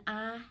peace, and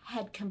I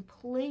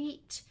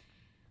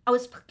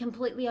was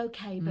completely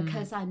okay,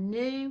 because I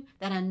knew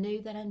that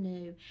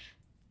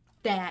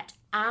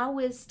I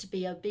was to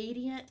be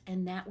obedient,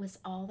 and that was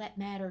all that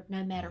mattered,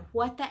 no matter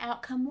what the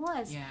outcome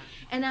was. Yeah.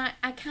 And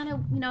I kind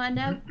of, I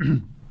know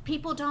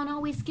people don't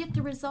always get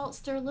the results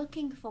they're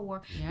looking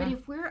for, but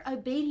if we're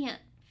obedient,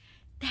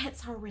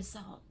 that's our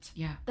result.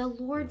 Yeah. The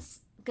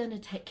Lord's going to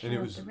take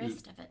care of the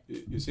rest of it.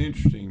 It's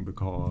interesting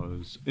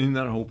because in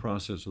that whole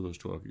process of those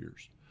 12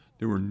 years,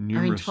 there were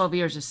numerous... 12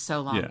 years is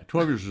so long. Yeah,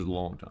 12 years is a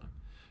long time.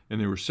 And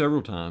there were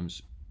several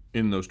times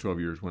in those 12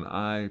 years when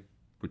I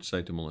would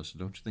say to Melissa,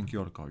 don't you think you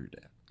ought to call your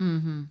dad?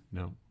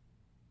 No,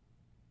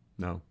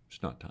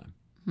 it's not time.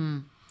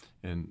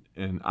 And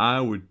I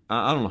don't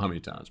know how many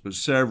times, but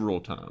several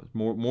times,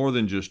 more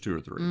than just 2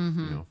 or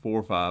 3, 4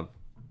 or 5,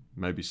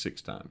 maybe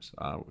 6 times,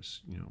 I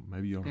was,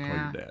 maybe you ought to call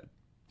your dad.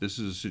 This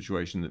is a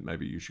situation that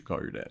maybe you should call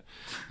your dad.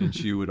 And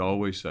she would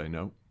always say,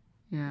 no,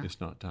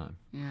 it's not time.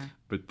 Yeah.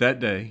 But that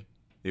day,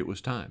 it was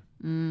time.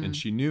 And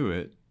she knew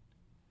it,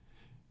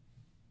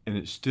 and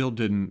it still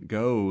didn't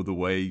go the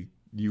way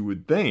you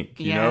would think.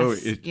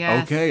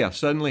 Okay, I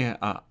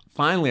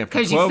finally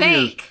after 12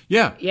 years.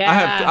 Yeah.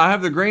 I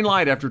have the green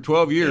light after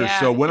 12 years. Yeah.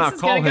 So when I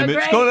call him,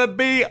 it's going to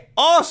be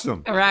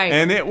awesome. Right.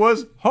 And it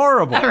was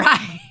horrible.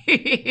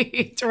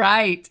 Right.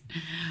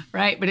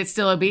 Right. But it's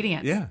still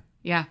obedience. Yeah.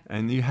 Yeah.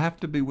 And you have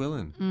to be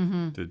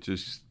willing to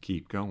just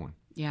keep going.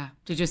 Yeah.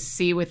 To just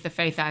see with the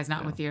faith eyes,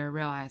 not with your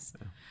real eyes.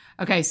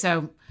 Yeah. Okay.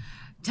 So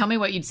tell me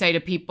what you'd say to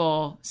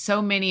people,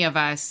 so many of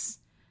us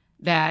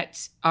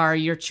that are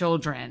your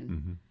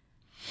children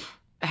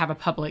have a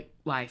public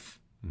life.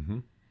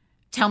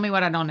 Tell me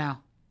what I don't know.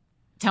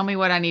 Tell me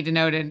what I need to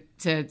know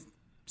to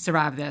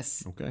survive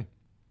this. Okay.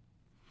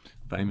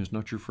 Fame is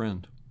not your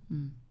friend.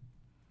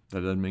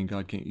 That doesn't mean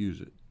God can't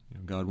use it.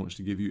 God wants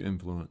to give you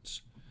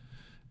influence,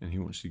 and he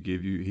wants to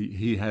give you,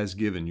 he has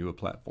given you a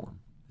platform.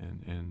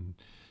 And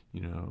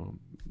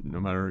no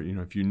matter,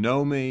 if you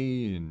know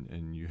me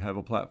and you have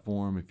a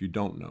platform, if you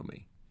don't know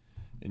me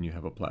and you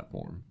have a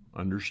platform,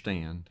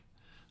 understand.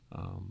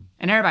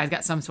 And everybody's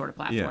got some sort of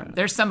platform. Yeah,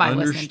 there's somebody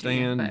listening to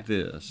you. Understand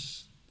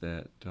this,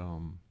 that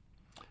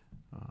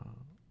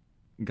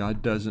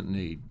God doesn't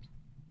need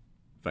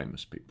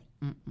famous people.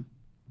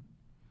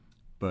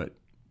 But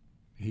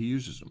he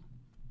uses them.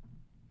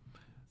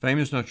 Fame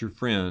is not your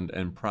friend,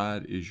 and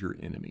pride is your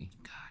enemy.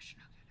 Gosh,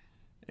 no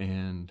kidding.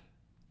 And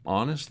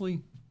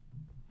honestly,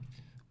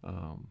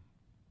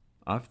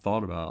 I've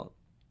thought about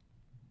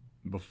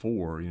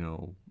before,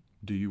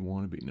 do you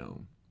want to be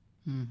known?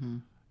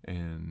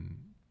 And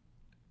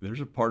there's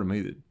a part of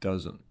me that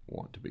doesn't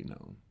want to be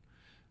known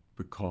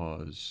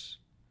because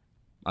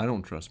I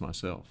don't trust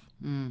myself.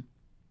 I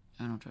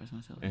don't trust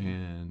myself.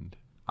 And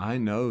I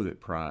know that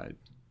pride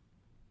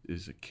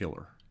is a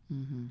killer.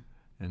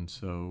 And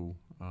so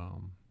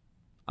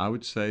I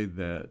would say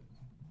that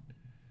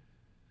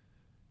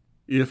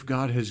if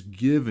God has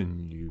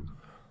given you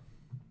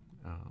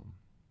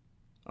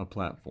a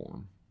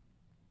platform,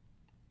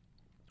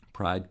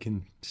 pride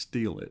can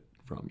steal it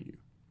from you.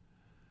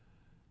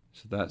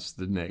 So that's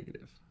the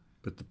negative.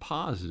 But the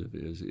positive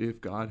is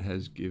if God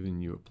has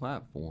given you a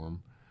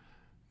platform,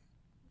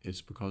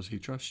 it's because he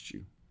trusts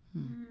you.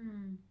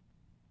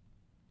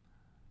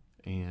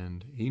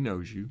 And he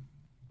knows you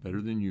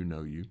better than you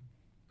know you.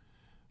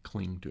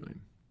 Cling to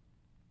him.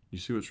 You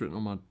see what's written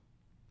on my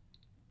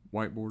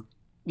whiteboard?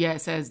 Yeah,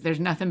 it says there's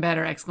nothing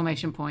better, !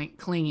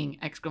 Clinging, !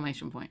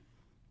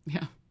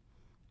 Yeah.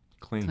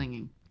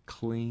 Clinging.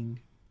 Cling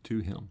to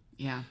him.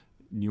 Yeah.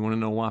 You want to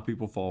know why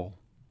people fall?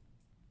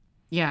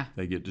 Yeah.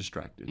 They get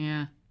distracted.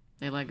 Yeah.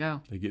 They let go.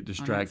 They get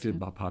distracted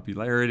by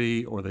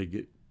popularity, or they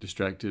get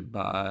distracted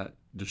by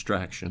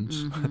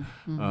distractions.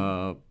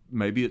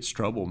 Maybe it's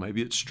trouble.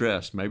 Maybe it's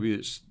stress. Maybe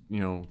it's,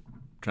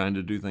 trying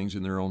to do things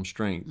in their own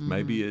strength.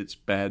 Maybe it's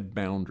bad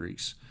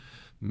boundaries.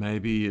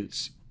 Maybe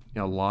it's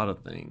a lot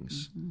of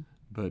things.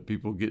 But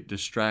people get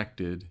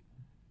distracted,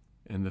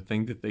 and the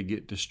thing that they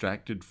get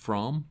distracted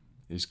from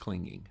is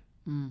clinging.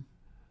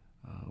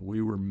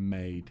 We were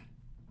made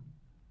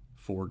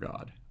for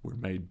God. We're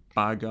made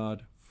by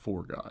God,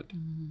 for God.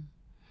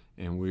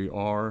 And we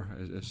are,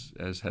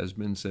 as has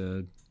been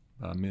said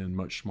by men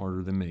much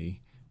smarter than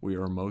me, we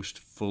are most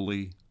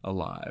fully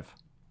alive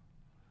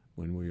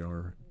when we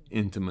are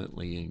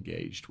intimately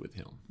engaged with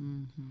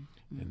him.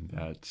 And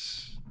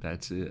that's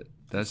it.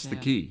 That's the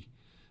key.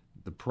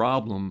 The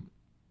problem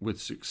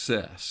with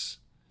success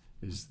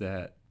is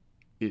that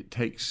it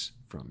takes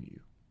from you.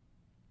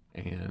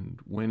 And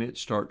when it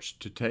starts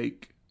to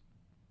take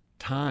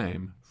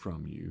time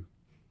from you,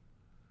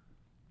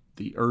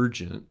 the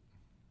urgent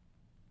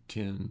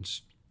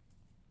tends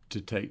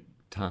to take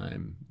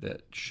time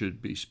that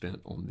should be spent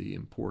on the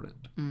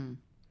important.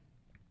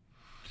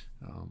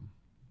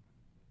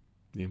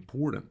 The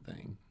important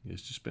thing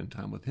is to spend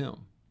time with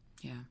him.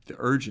 Yeah. The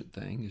urgent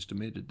thing is to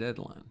meet a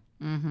deadline.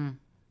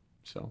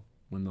 So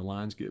when the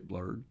lines get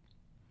blurred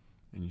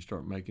and you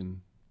start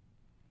making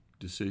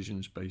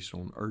decisions based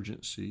on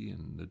urgency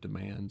and the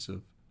demands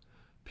of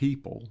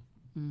people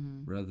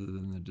rather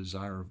than the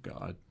desire of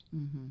God,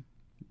 you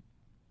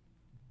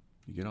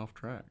get off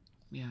track.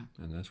 Yeah.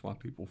 And that's why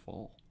people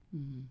fall.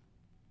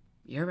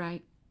 You're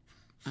right.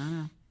 I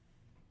know.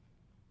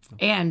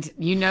 And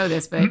you know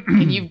this, but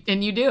and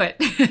you do it.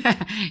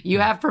 You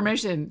have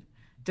permission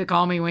to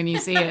call me when you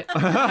see it.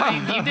 I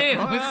mean, you do.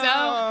 So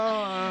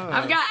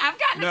I've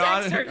gotten a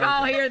text or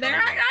call here or there.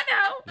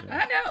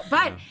 I know.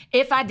 But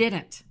if I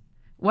didn't,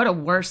 what a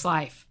worse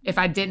life if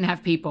I didn't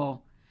have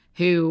people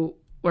who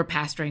were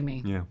pastoring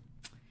me. Yeah.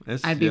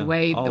 I'd be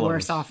way the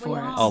worse off for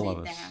it. All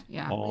of us.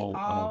 Yeah. All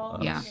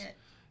of us. Yeah.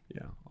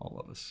 Yeah, all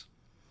of us.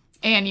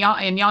 And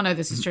y'all know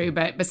this is true,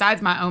 but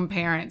besides my own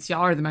parents,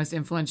 y'all are the most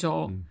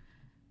influential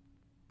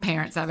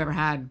parents I've ever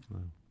had.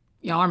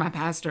 Y'all are my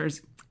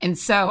pastors. And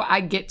so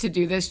I get to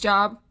do this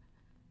job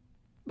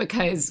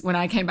because when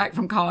I came back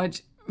from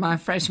college my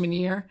freshman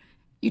year,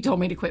 you told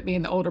me to quit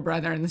being the older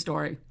brother in the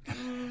story.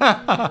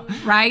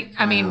 Right?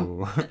 I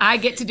mean, I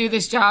get to do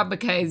this job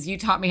because you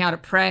taught me how to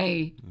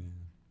pray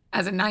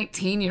as a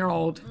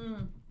 19-year-old.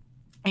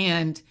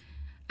 And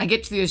I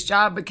get to do this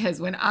job because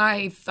when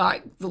I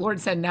thought the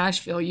Lord said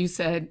Nashville, you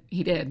said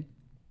he did.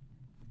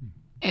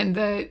 And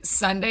the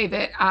Sunday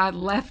that I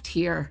left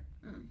here,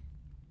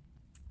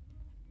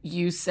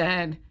 you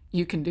said,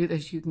 you can do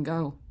this, you can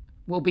go.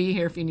 We'll be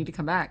here if you need to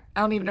come back.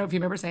 I don't even know if you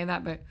remember saying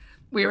that, but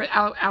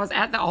I was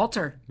at the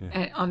altar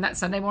on that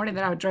Sunday morning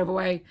that I drove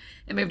away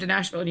and moved to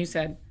Nashville, and you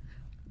said,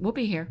 we'll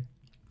be here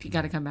if you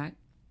got to come back.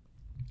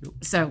 Yep.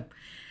 So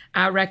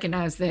I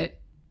recognize that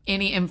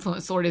any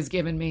influence the Lord has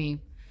given me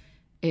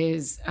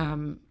is,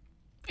 and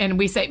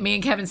me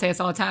and Kevin say this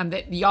all the time,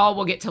 that y'all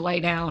will get to lay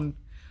down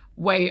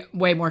way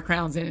more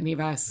crowns than any of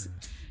us,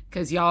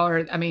 because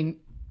y'all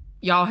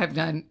have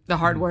done the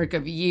hard work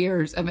of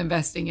years of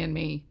investing in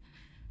me.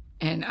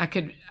 And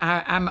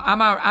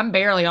I'm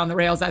barely on the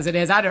rails as it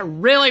is. I'd have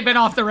really been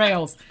off the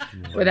rails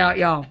without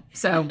y'all.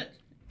 So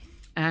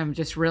I'm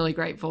just really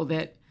grateful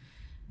that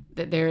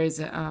there is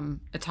a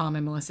Tom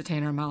and Melissa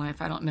Tanner in my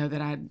life. I don't know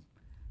that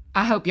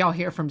I hope y'all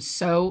hear from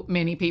so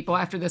many people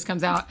after this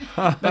comes out,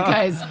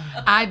 because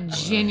I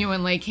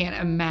genuinely can't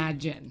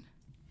imagine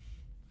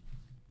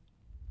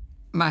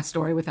my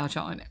story without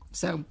y'all in it.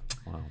 So,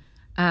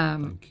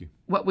 thank you.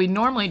 What we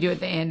normally do at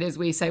the end is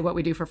we say what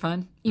we do for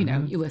fun. You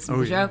know, you listen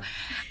to the show.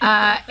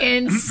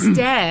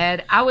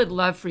 Instead, I would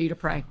love for you to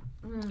pray.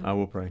 I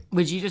will pray.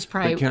 Would you just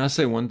pray? But can I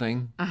say one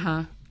thing?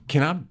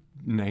 Can I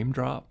name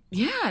drop?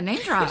 Yeah, name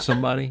drop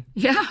somebody.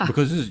 Yeah,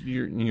 because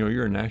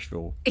you're a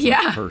Nashville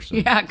person.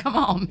 Yeah, come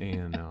on.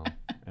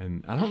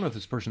 And I don't know if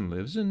this person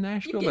lives in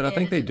Nashville, but I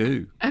think they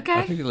do. Okay.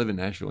 I think they live in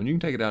Nashville, and you can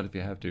take it out if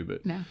you have to.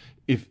 But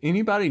if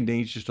anybody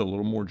needs just a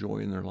little more joy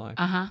in their life,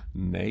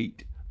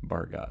 Nate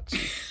Bargatze.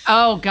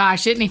 Oh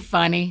gosh, isn't he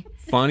funny?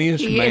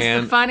 Funniest he man. He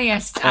is the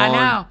funniest. I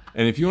know.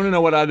 And if you want to know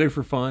what I do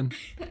for fun,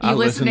 I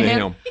listen to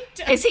him.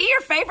 Is he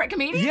your favorite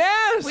comedian?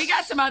 Yes. We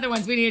got some other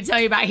ones we need to tell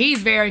you about. He's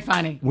very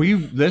funny. We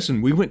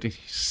went to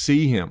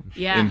see him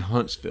in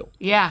Huntsville.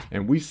 Yeah.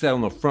 And we sat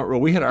on the front row.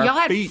 We had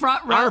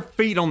our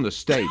feet on the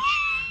stage.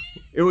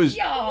 It was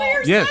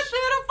we're so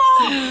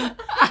beautiful.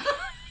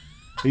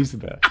 He's the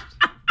best.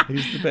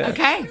 He's the best.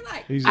 Okay.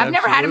 I've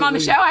never had him on the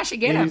show. I should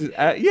get him.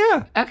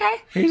 Yeah. Okay.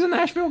 He's a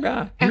Nashville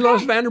guy. He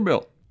loves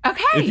Vanderbilt.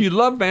 Okay. If you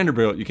love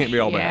Vanderbilt, you can't be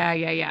all bad.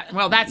 Yeah.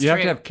 Well, that's true. You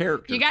have to have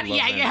character. You got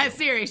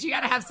serious. You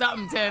got to have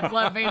something to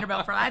love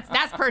Vanderbilt for.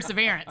 That's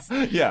perseverance.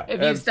 Yeah.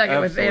 If you stuck it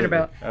with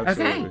Vanderbilt.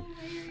 Absolutely.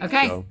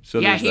 Okay. So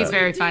he's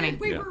very funny.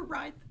 We were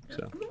right.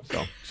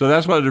 So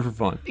that's what I do for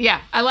fun. Yeah.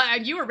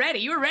 You were ready.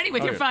 You were ready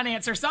with your fun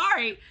answer.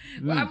 Sorry.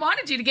 I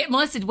wanted you to get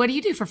Melissa. What do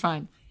you do for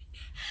fun?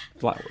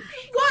 Flowers.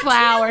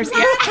 Flowers.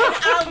 Yeah.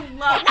 I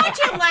love. Watch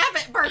you laugh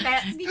at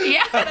Bargatze.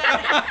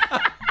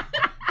 Yeah.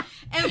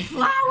 And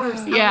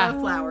flowers. Yeah. I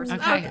love flowers.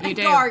 Okay. You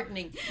do.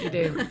 Gardening. You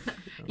do.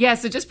 Yeah.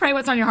 So just pray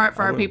what's on your heart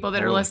for our people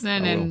that are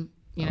listening, and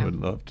I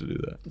would love to do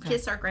that. Okay.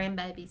 Kiss our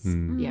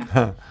grandbabies.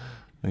 Yeah.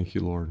 Thank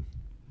you, Lord.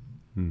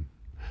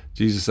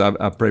 Jesus,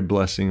 I pray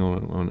blessing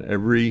on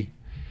every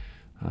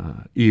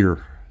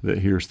ear that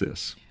hears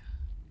this,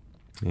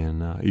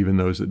 and even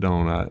those that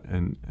don't.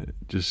 And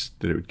just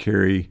that it would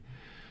carry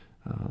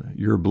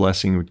your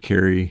blessing would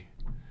carry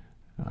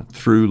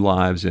through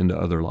lives into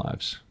other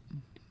lives.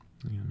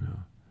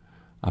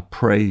 I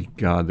pray,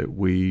 God, that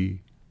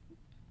we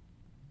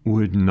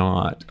would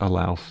not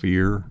allow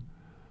fear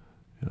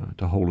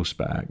to hold us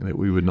back, that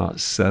we would not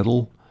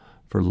settle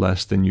for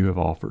less than you have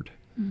offered.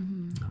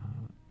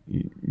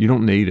 You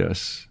don't need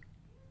us,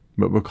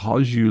 but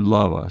because you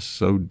love us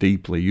so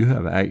deeply, you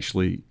have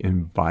actually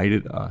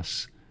invited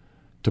us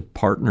to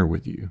partner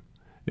with you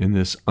in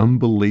this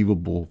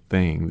unbelievable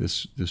thing,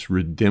 this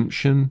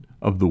redemption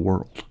of the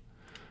world,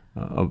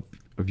 of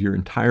your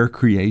entire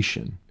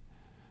creation.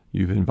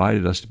 You've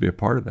invited us to be a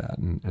part of that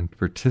and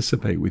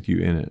participate with you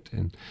in it.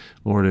 And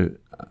Lord,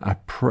 I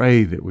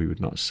pray that we would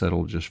not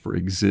settle just for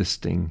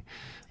existing,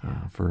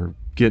 for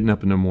getting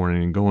up in the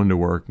morning and going to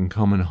work and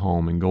coming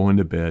home and going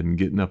to bed and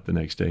getting up the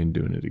next day and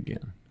doing it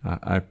again.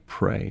 I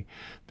pray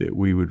that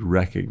we would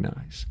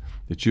recognize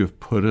that you have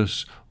put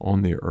us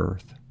on the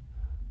earth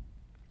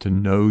to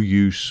know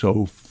you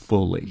so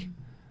fully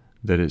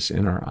that it's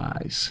in our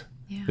eyes.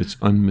 Yeah. It's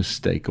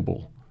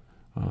unmistakable.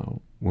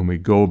 When we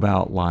go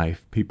about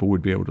life, people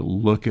would be able to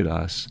look at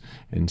us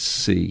and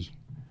see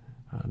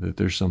that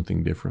there's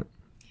something different.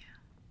 Yeah.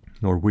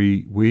 Lord,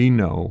 we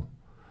know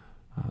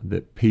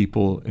that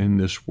people in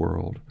this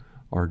world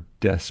are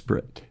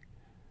desperate.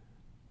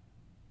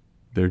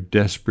 They're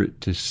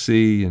desperate to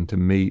see and to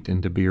meet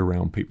and to be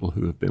around people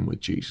who have been with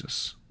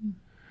Jesus.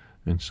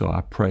 And so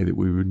I pray that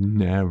we would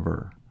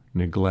never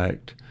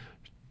neglect,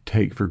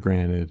 take for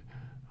granted,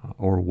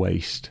 or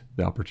waste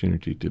the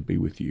opportunity to be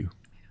with you,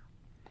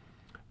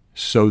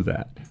 so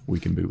that we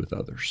can be with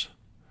others.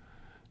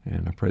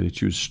 And I pray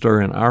that you would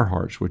stir in our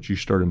hearts what you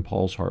stirred in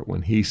Paul's heart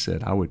when he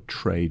said, I would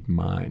trade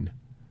mine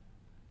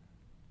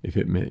if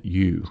it meant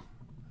you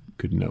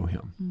could know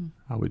him.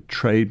 I would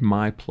trade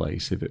my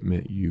place if it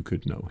meant you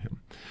could know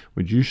him.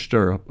 Would you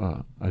stir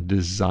up a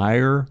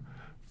desire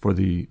for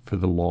the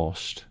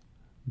lost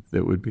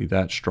that would be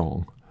that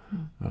strong?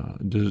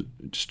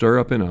 Stir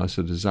up in us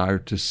a desire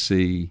to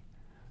see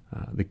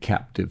the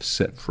captive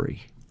set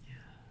free.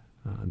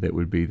 That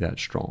would be that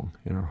strong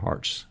in our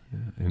hearts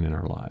and in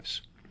our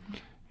lives.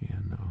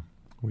 And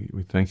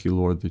we thank you,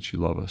 Lord, that you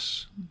love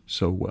us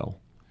so well.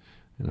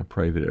 And I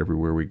pray that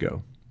everywhere we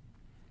go,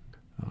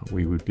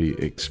 we would be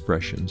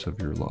expressions of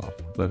your love.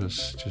 Let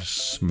us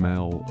just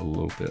smell a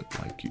little bit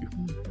like you.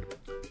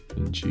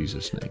 In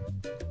Jesus' name.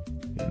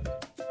 Amen.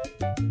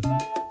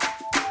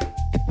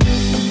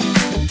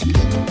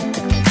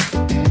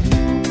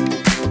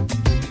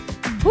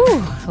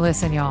 Whew,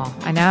 listen, y'all.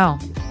 I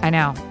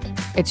know.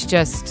 It's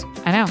just,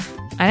 I know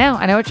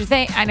what you're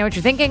thinking. I know what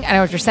you're thinking. I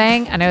know what you're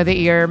saying. I know that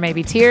you're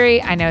maybe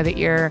teary. I know that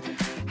you're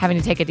having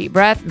to take a deep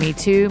breath. Me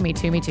too.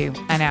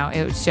 I know.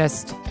 It was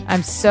just,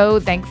 I'm so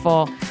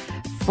thankful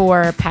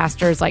for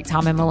pastors like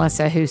Tom and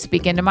Melissa who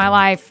speak into my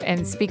life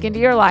and speak into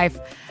your life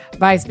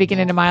by speaking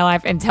into my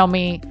life and tell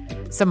me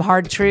some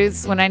hard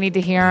truths when I need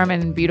to hear them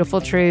and beautiful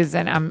truths.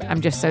 And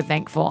I'm just so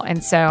thankful.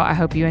 And so I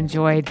hope you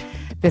enjoyed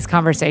this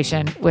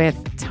conversation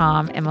with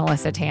Tom and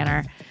Melissa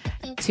Tanner,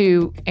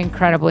 two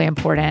incredibly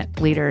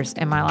important leaders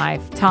in my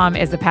life. Tom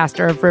is the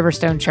pastor of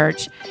Riverstone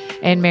Church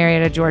in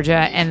Marietta,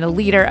 Georgia, and the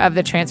leader of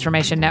the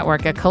Transformation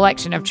Network, a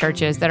collection of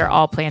churches that are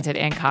all planted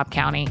in Cobb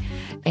County.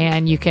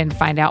 And you can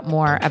find out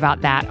more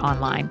about that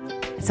online.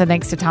 So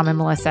thanks to Tom and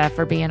Melissa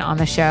for being on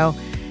the show,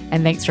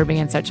 and thanks for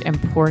being such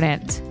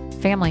important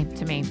family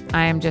to me.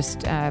 I am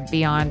just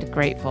beyond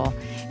grateful.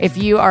 If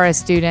you are a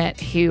student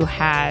who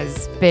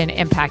has been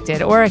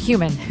impacted, or a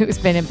human who's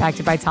been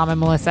impacted by Tom and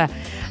Melissa,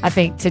 I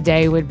think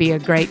today would be a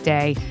great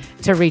day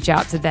to reach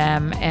out to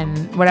them in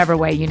whatever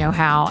way you know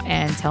how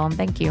and tell them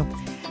thank you.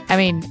 I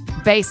mean,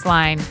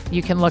 baseline,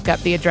 you can look up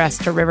the address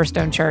to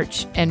Riverstone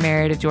Church in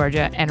Marietta,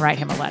 Georgia, and write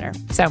him a letter.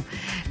 So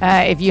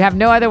if you have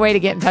no other way to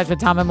get in touch with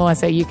Tom and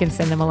Melissa, you can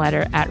send them a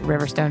letter at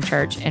Riverstone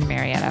Church in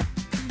Marietta.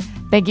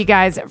 Thank you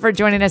guys for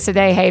joining us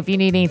today. Hey, if you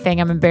need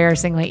anything, I'm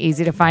embarrassingly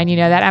easy to find. You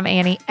know that. I'm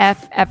Annie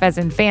F as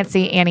in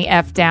fancy, Annie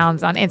F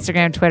Downs on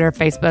Instagram, Twitter,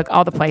 Facebook,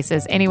 all the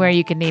places. Anywhere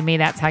you can need me,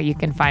 that's how you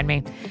can find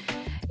me.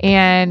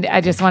 And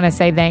I just want to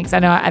say thanks.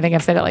 I think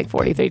I've said it like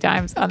 43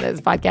 times on this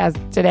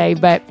podcast today,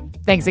 but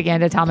thanks again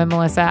to Tom and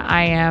Melissa.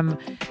 I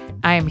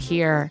am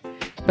here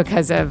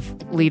because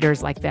of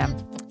leaders like them.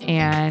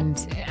 And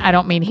I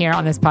don't mean here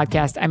on this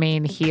podcast. I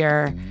mean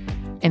here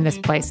in this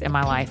place in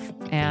my life.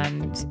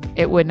 And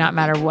it would not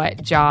matter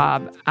what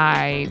job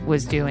I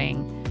was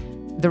doing.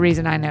 The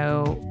reason I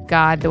know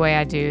God the way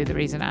I do, the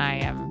reason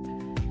I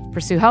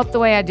pursue health the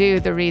way I do,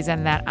 the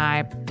reason that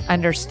I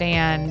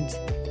understand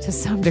to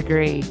some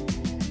degree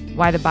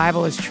why the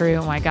Bible is true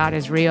and why God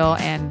is real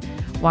and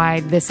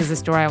why this is a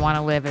story I want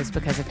to live is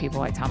because of people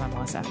like Tom and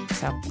Melissa.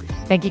 So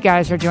thank you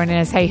guys for joining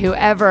us. Hey,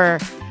 whoever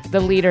the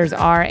leaders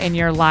are in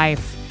your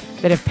life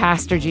that have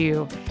pastored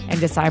you and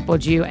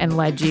discipled you and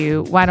led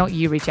you, why don't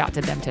you reach out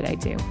to them today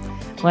too?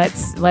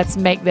 Let's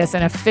make this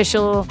an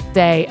official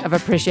day of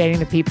appreciating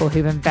the people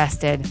who've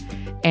invested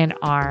in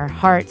our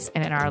hearts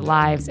and in our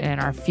lives and in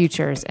our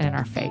futures and in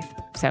our faith.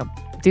 So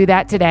do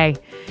that today.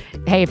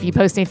 Hey, if you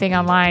post anything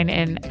online,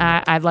 and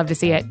I'd love to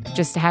see it,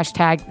 just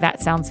hashtag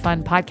That Sounds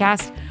Fun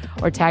podcast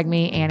or tag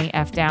me, Annie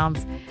F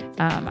Downs.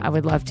 I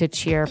would love to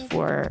cheer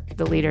for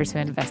the leaders who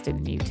invested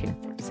in you too.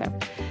 So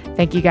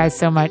thank you guys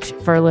so much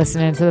for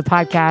listening to the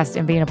podcast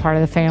and being a part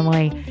of the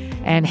family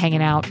and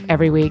hanging out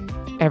every week,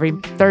 every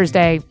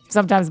Thursday,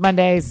 sometimes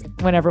Mondays,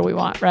 whenever we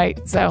want, right?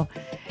 So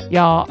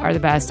y'all are the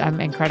best. I'm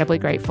incredibly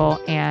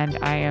grateful, and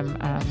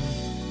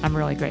I'm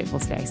really grateful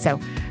today. So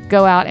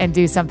go out and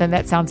do something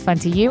that sounds fun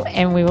to you,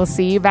 and we will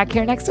see you back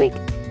here next week.